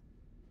into.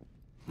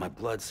 My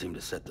blood seemed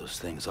to set those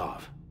things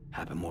off.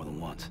 Happened more than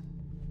once.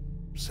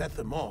 Set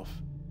them off?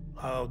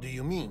 How do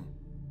you mean?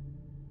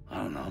 I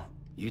don't know.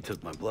 You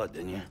took my blood,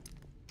 didn't you?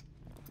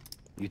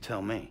 You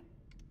tell me.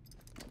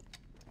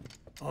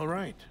 All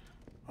right.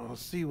 I'll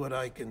see what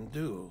I can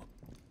do.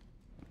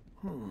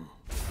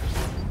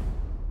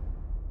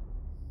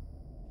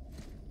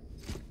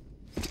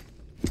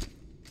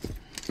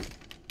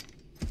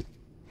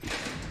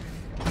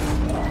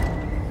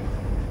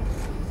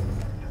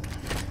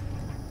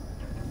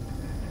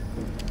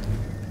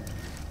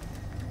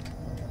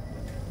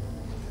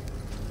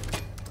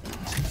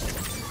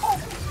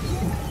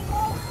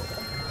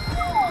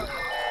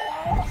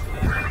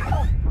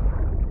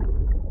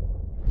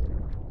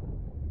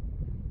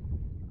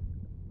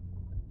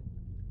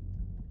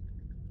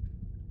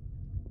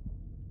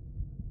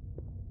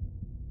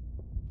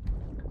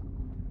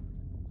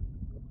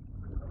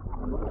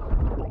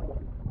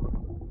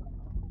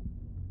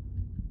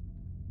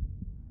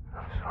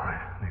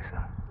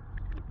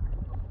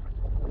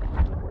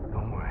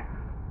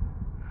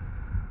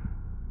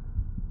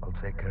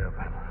 Take care of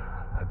him.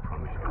 I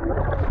promise you.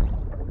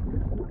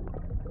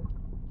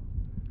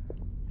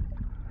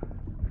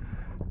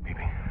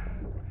 Baby.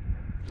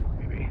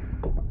 Baby.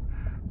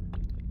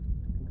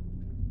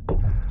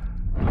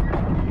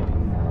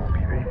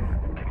 Baby,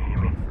 can you hear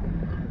me?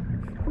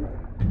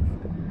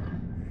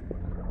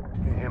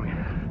 Can you hear me?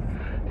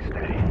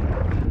 Steady.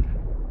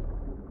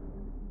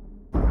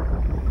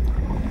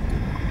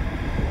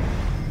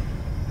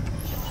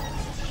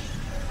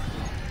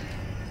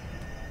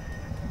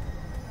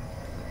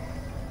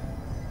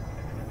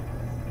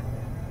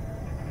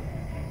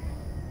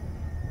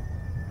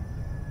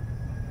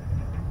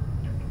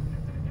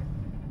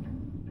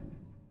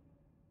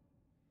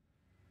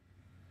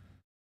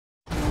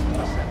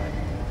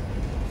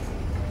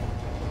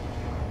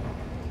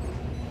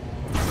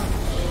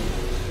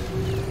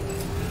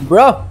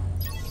 Bro,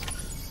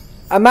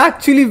 I'm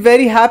actually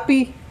very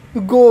happy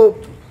to go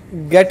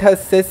get her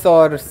sis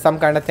or some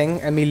kind of thing,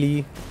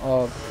 Emily,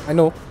 I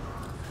know.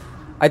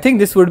 I think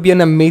this would be an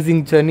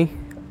amazing journey,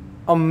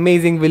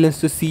 amazing villains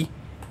to see,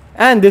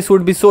 and this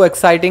would be so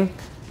exciting.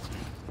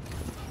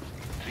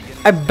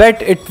 I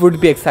bet it would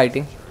be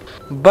exciting,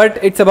 but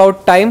it's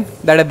about time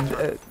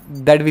that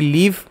that we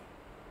leave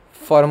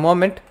for a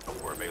moment.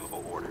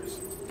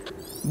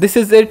 This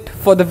is it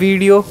for the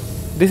video.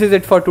 This is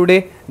it for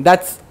today.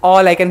 That's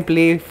all I can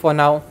play for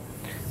now,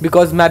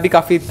 because मैं भी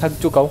काफ़ी थक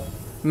चुका हूँ.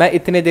 मैं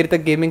इतने देर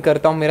तक gaming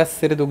करता हूँ, मेरा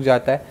सिर दुख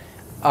जाता है.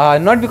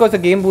 Not because the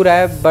game बुरा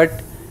है, but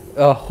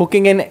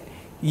hooking in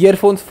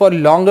earphones for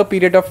longer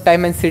period of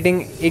time and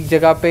sitting एक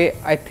जगह पे,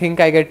 I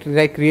think I get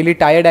like really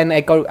tired and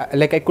I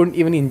couldn't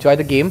even enjoy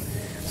the game.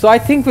 So I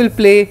think we'll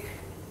play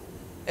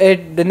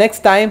it the next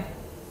time.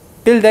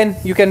 Till then,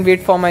 you can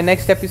wait for my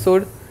next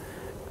episode.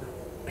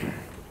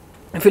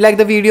 If you like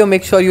the video,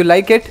 make sure you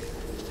like it.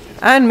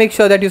 And make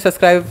sure that you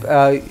subscribe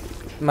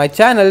my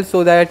channel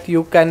so that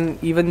you can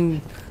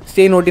even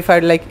stay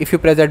notified. Like if you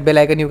press that bell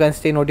icon, you can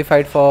stay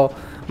notified for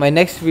my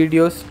next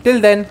videos.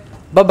 Till then,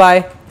 bye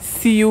bye.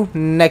 See you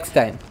next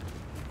time.